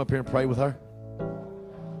 y'all want to come up here and pray with her?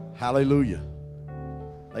 Hallelujah.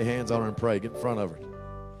 Lay hands on her and pray. Get in front of her.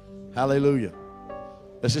 Hallelujah.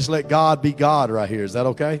 Let's just let God be God right here. Is that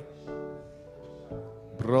okay?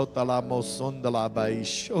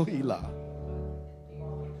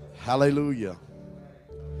 Hallelujah.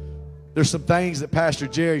 There's some things that Pastor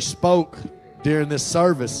Jerry spoke during this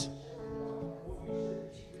service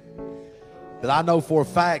that I know for a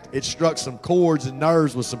fact it struck some chords and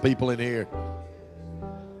nerves with some people in here.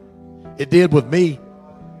 It did with me.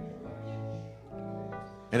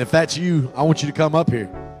 And if that's you, I want you to come up here.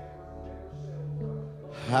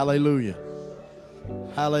 Hallelujah.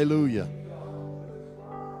 Hallelujah.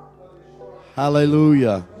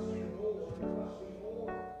 Hallelujah.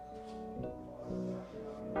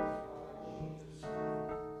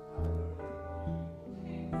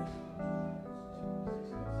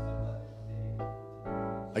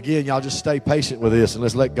 Again, y'all just stay patient with this and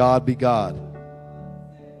let's let God be God.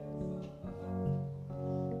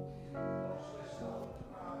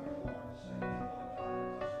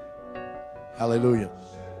 Hallelujah.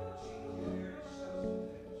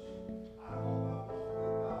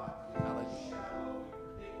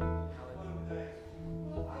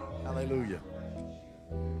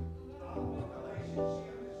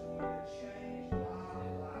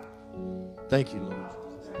 Thank you, Lord.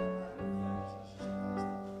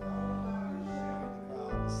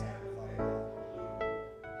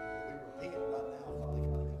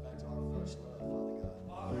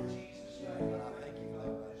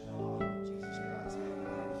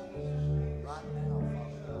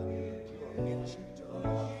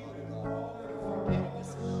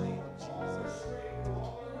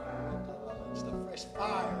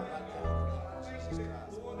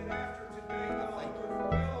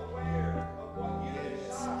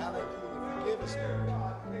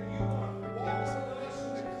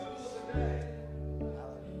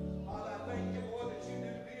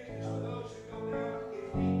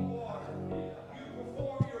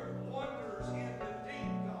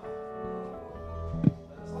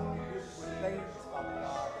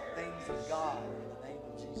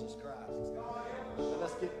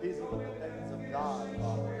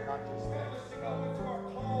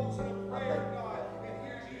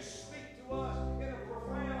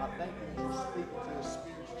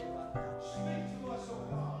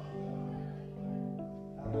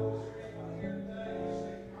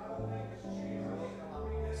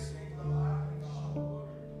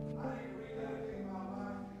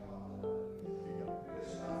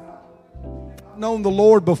 Known the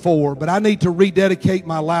Lord before, but I need to rededicate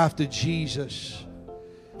my life to Jesus.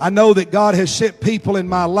 I know that God has sent people in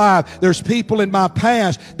my life. There's people in my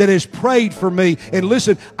past that has prayed for me. And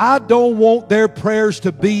listen, I don't want their prayers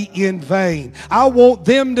to be in vain. I want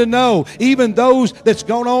them to know, even those that's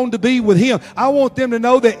gone on to be with Him, I want them to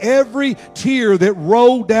know that every tear that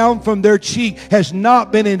rolled down from their cheek has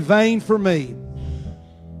not been in vain for me.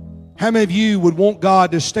 How many of you would want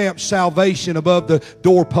God to stamp salvation above the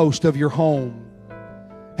doorpost of your home?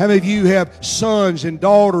 How many of you have sons and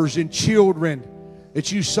daughters and children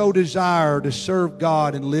that you so desire to serve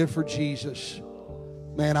God and live for Jesus?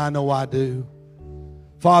 Man, I know I do.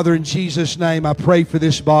 Father, in Jesus' name, I pray for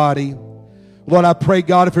this body. Lord, I pray,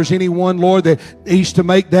 God, if there's anyone, Lord, that needs to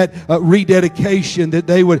make that rededication, that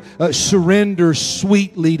they would surrender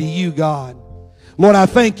sweetly to you, God. Lord, I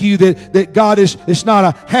thank you that God it's not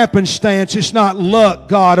a happenstance, it's not luck,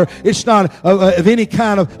 God, or it's not of any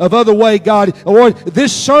kind of other way, God. Lord,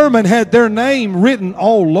 this sermon had their name written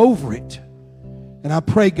all over it. And I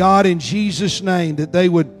pray, God, in Jesus' name, that they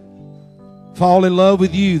would fall in love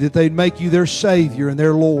with you, that they'd make you their Savior and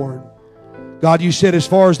their Lord. God, you said as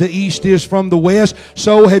far as the east is from the west,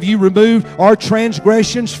 so have you removed our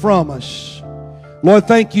transgressions from us. Lord,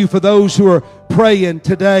 thank you for those who are praying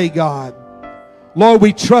today, God. Lord,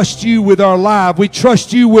 we trust you with our life. We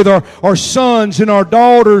trust you with our sons and our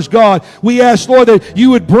daughters, God. We ask, Lord, that you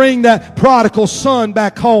would bring that prodigal son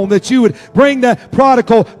back home, that you would bring that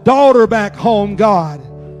prodigal daughter back home, God.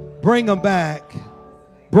 Bring them back.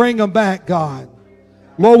 Bring them back, God.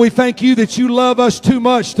 Lord, we thank you that you love us too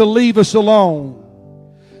much to leave us alone.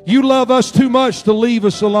 You love us too much to leave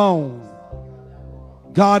us alone.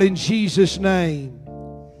 God, in Jesus' name.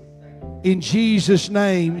 In Jesus'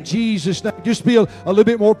 name, Jesus' name. Just be a little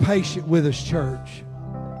bit more patient with us, church.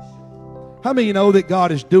 How many of you know that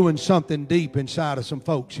God is doing something deep inside of some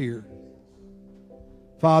folks here?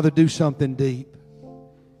 Father, do something deep.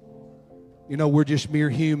 You know, we're just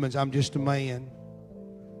mere humans. I'm just a man.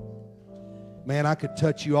 Man, I could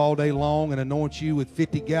touch you all day long and anoint you with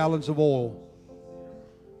 50 gallons of oil.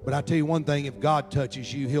 But I tell you one thing, if God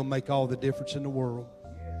touches you, He'll make all the difference in the world.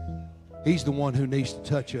 He's the one who needs to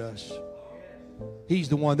touch us. He's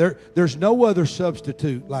the one. There's no other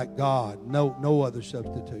substitute like God. No other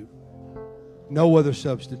substitute. No other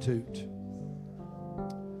substitute.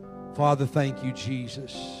 Father, thank you,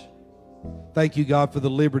 Jesus. Thank you, God, for the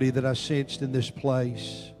liberty that I sensed in this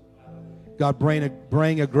place. God,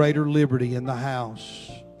 bring a greater liberty in the house.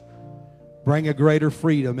 Bring a greater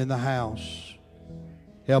freedom in the house.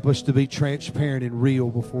 Help us to be transparent and real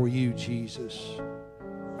before you, Jesus.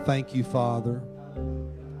 Thank you, Father.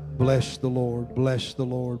 Bless the Lord. Bless the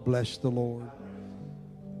Lord. Bless the Lord.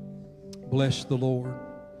 Bless the Lord.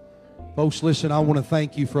 Folks, listen, I want to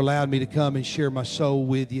thank you for allowing me to come and share my soul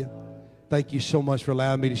with you. Thank you so much for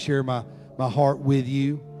allowing me to share my heart with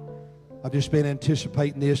you. I've just been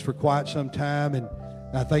anticipating this for quite some time, and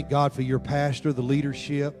I thank God for your pastor, the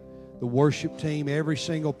leadership, the worship team. Every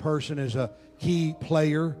single person is a key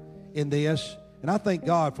player in this. And I thank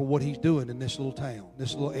God for what He's doing in this little town,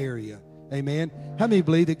 this little area. Amen. How many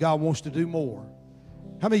believe that God wants to do more?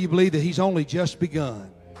 How many of you believe that He's only just begun?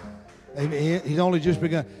 Amen. He's only just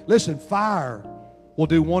begun. Listen, fire will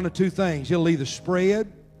do one of two things. It'll either spread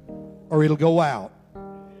or it'll go out.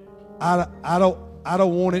 I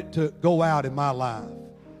don't want it to go out in my life.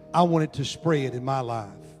 I want it to spread in my life.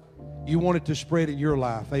 You want it to spread in your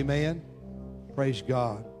life. Amen. Praise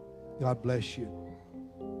God. God bless you.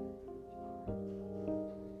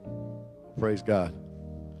 Praise God.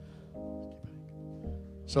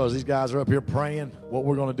 So as these guys are up here praying, what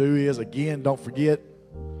we're going to do is, again, don't forget,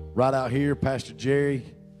 right out here, Pastor Jerry.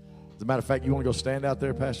 As a matter of fact, you want to go stand out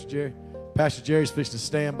there, Pastor Jerry? Pastor Jerry's fixing to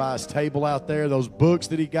stand by his table out there. Those books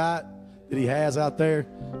that he got, that he has out there,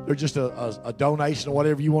 they're just a donation or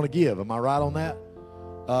whatever you want to give. Am I right on that?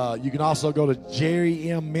 You can also go to Jerry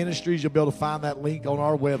M Ministries. You'll be able to find that link on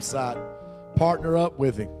our website. Partner up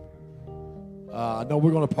with him. I know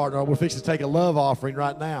we're going to partner up. We're fixing to take a love offering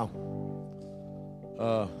right now.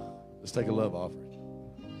 Let's take a love offering.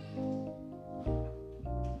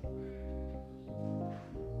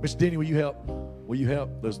 Mr. Denny, will you help? Will you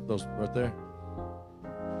help? Those right there.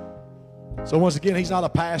 So once again, he's not a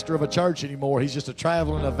pastor of a church anymore. He's just a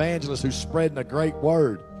traveling evangelist who's spreading a great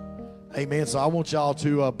word. Amen. So I want y'all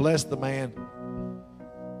to bless the man.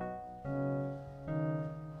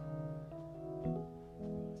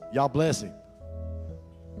 Y'all bless him.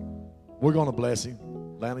 We're going to bless him.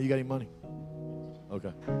 Lana, you got any money?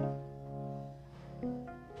 Okay.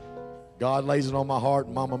 God lays it on my heart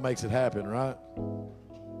and Mama makes it happen, right?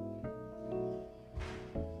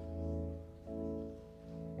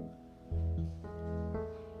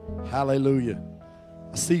 Hallelujah.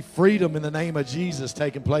 I see freedom in the name of Jesus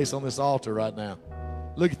taking place on this altar right now.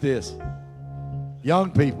 Look at this.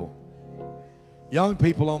 Young people. Young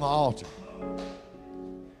people on the altar.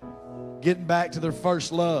 Getting back to their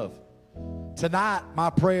first love. Tonight, my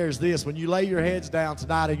prayer is this. When you lay your heads down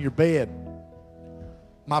tonight in your bed,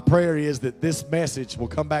 my prayer is that this message will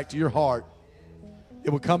come back to your heart. It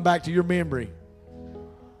will come back to your memory.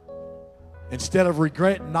 Instead of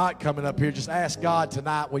regretting not coming up here, just ask God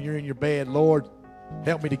tonight when you're in your bed, Lord,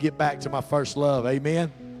 help me to get back to my first love.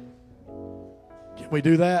 Amen? Can we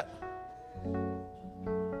do that?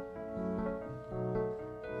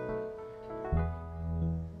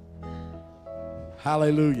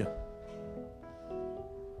 Hallelujah.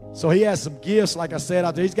 So he has some gifts, like I said,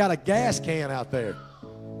 out there. He's got a gas can out there.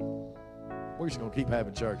 We're just going to keep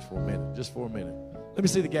having church for a minute, just for a minute. Let me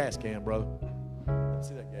see the gas can, brother. Let me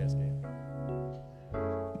see that gas can.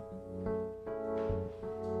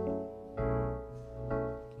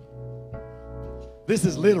 This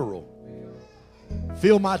is literal.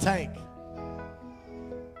 Fill my tank.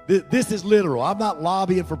 This is literal. I'm not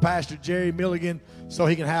lobbying for Pastor Jerry Milligan so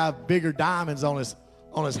he can have bigger diamonds on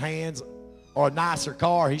his hands or a nicer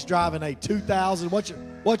car. He's driving a 2000. What's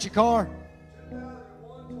your car?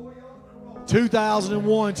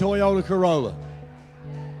 2001 Toyota Corolla.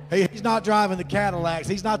 He's not driving the Cadillacs.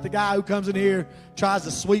 He's not the guy who comes in here, tries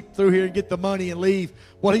to sweep through here and get the money and leave.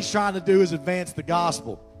 What he's trying to do is advance the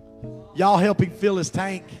gospel. Y'all help him fill his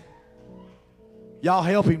tank. Y'all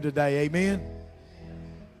help him today. Amen.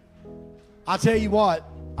 I tell you what,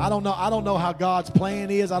 I don't know how God's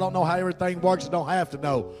plan is. I don't know how everything works. I don't have to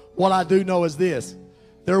know. What I do know is this.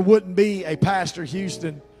 There wouldn't be a Pastor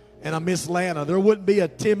Houston and a Miss Lana. There wouldn't be a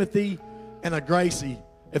Timothy and a Gracie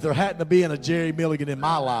if there hadn't been a Jerry Milligan in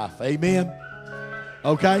my life. Amen.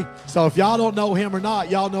 Okay? So if y'all don't know him or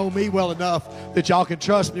not, y'all know me well enough that y'all can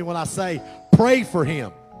trust me when I say pray for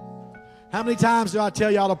him. How many times do I tell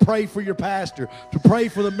y'all to pray for your pastor, to pray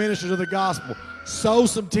for the ministers of the gospel? Sow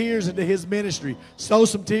some tears into his ministry. Sow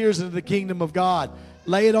some tears into the kingdom of God.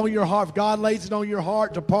 Lay it on your heart. If God lays it on your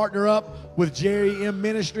heart to partner up with Jerry M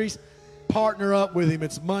Ministries, partner up with him.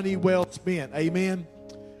 It's money well spent. Amen.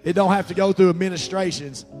 It don't have to go through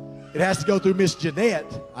administrations. It has to go through Miss Jeanette.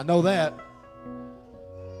 I know that.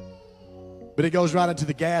 But it goes right into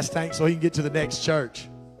the gas tank so he can get to the next church.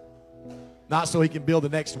 Not so he can build the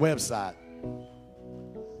next website.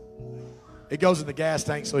 It goes in the gas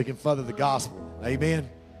tank so he can further the gospel. Amen.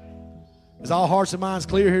 Is all hearts and minds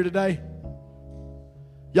clear here today?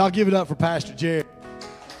 Y'all give it up for Pastor Jerry.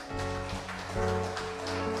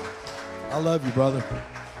 I love you, brother.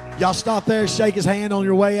 Y'all stop there, shake his hand on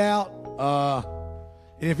your way out.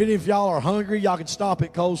 And if any of y'all are hungry, y'all can stop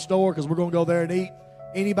at Cole's store because we're going to go there and eat.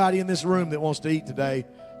 Anybody in this room that wants to eat today,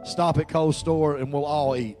 stop at Cole's store and we'll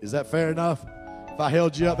all eat. Is that fair enough? If I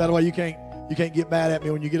held you up, that way you can't get mad at me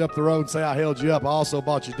when you get up the road and say I held you up. I also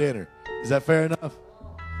bought you dinner. Is that fair enough?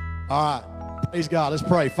 All right. Praise God. Let's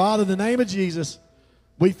pray. Father, in the name of Jesus,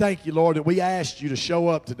 we thank you, Lord, that we asked you to show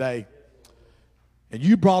up today. And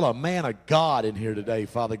you brought a man of God in here today,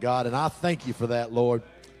 Father God, and I thank you for that, Lord.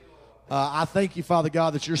 I thank you, Father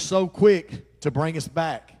God, that you're so quick to bring us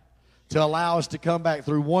back, to allow us to come back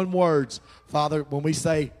through one words, Father, when we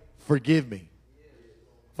say, forgive me.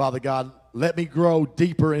 Father God, let me grow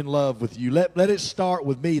deeper in love with you. Let it start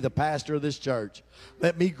with me, the pastor of this church.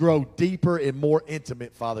 Let me grow deeper and more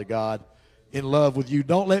intimate, Father God, in love with you.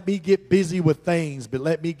 Don't let me get busy with things, but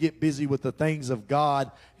let me get busy with the things of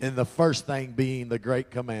God, and the first thing being the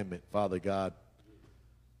great commandment, Father God.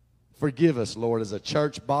 Forgive us, Lord, as a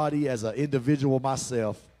church body, as an individual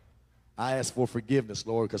myself. I ask for forgiveness,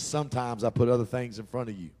 Lord, because sometimes I put other things in front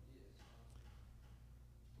of you.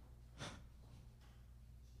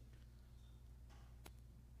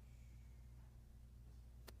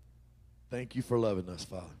 Thank you for loving us,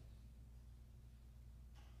 Father.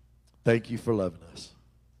 Thank you for loving us.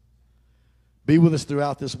 Be with us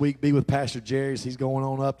throughout this week. Be with Pastor Jerry as he's going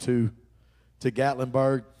on up to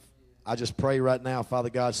Gatlinburg. I just pray right now, Father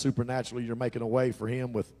God, supernaturally you're making a way for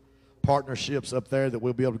him with partnerships up there that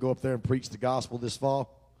we'll be able to go up there and preach the gospel this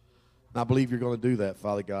fall. And I believe you're going to do that,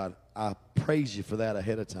 Father God. I praise you for that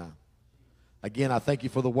ahead of time. Again, I thank you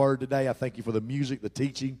for the word today. I thank you for the music, the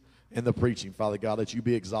teaching, and the preaching, Father God, that you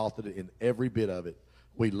be exalted in every bit of it.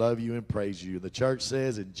 We love you and praise you. The church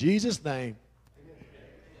says, in Jesus' name,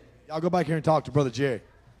 y'all go back here and talk to Brother Jerry.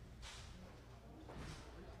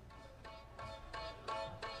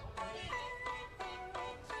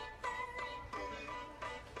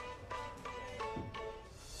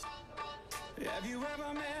 Have you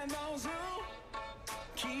ever met those who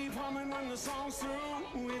keep humming when the song's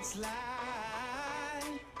through? It's like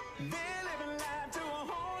they're living life to a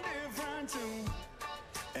whole different tune.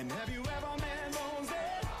 And have you ever met those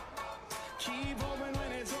that keep hoping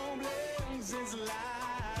when it's hopeless? It's like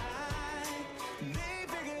they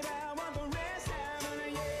figured out what the rest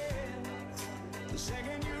haven't yet. The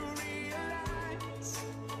second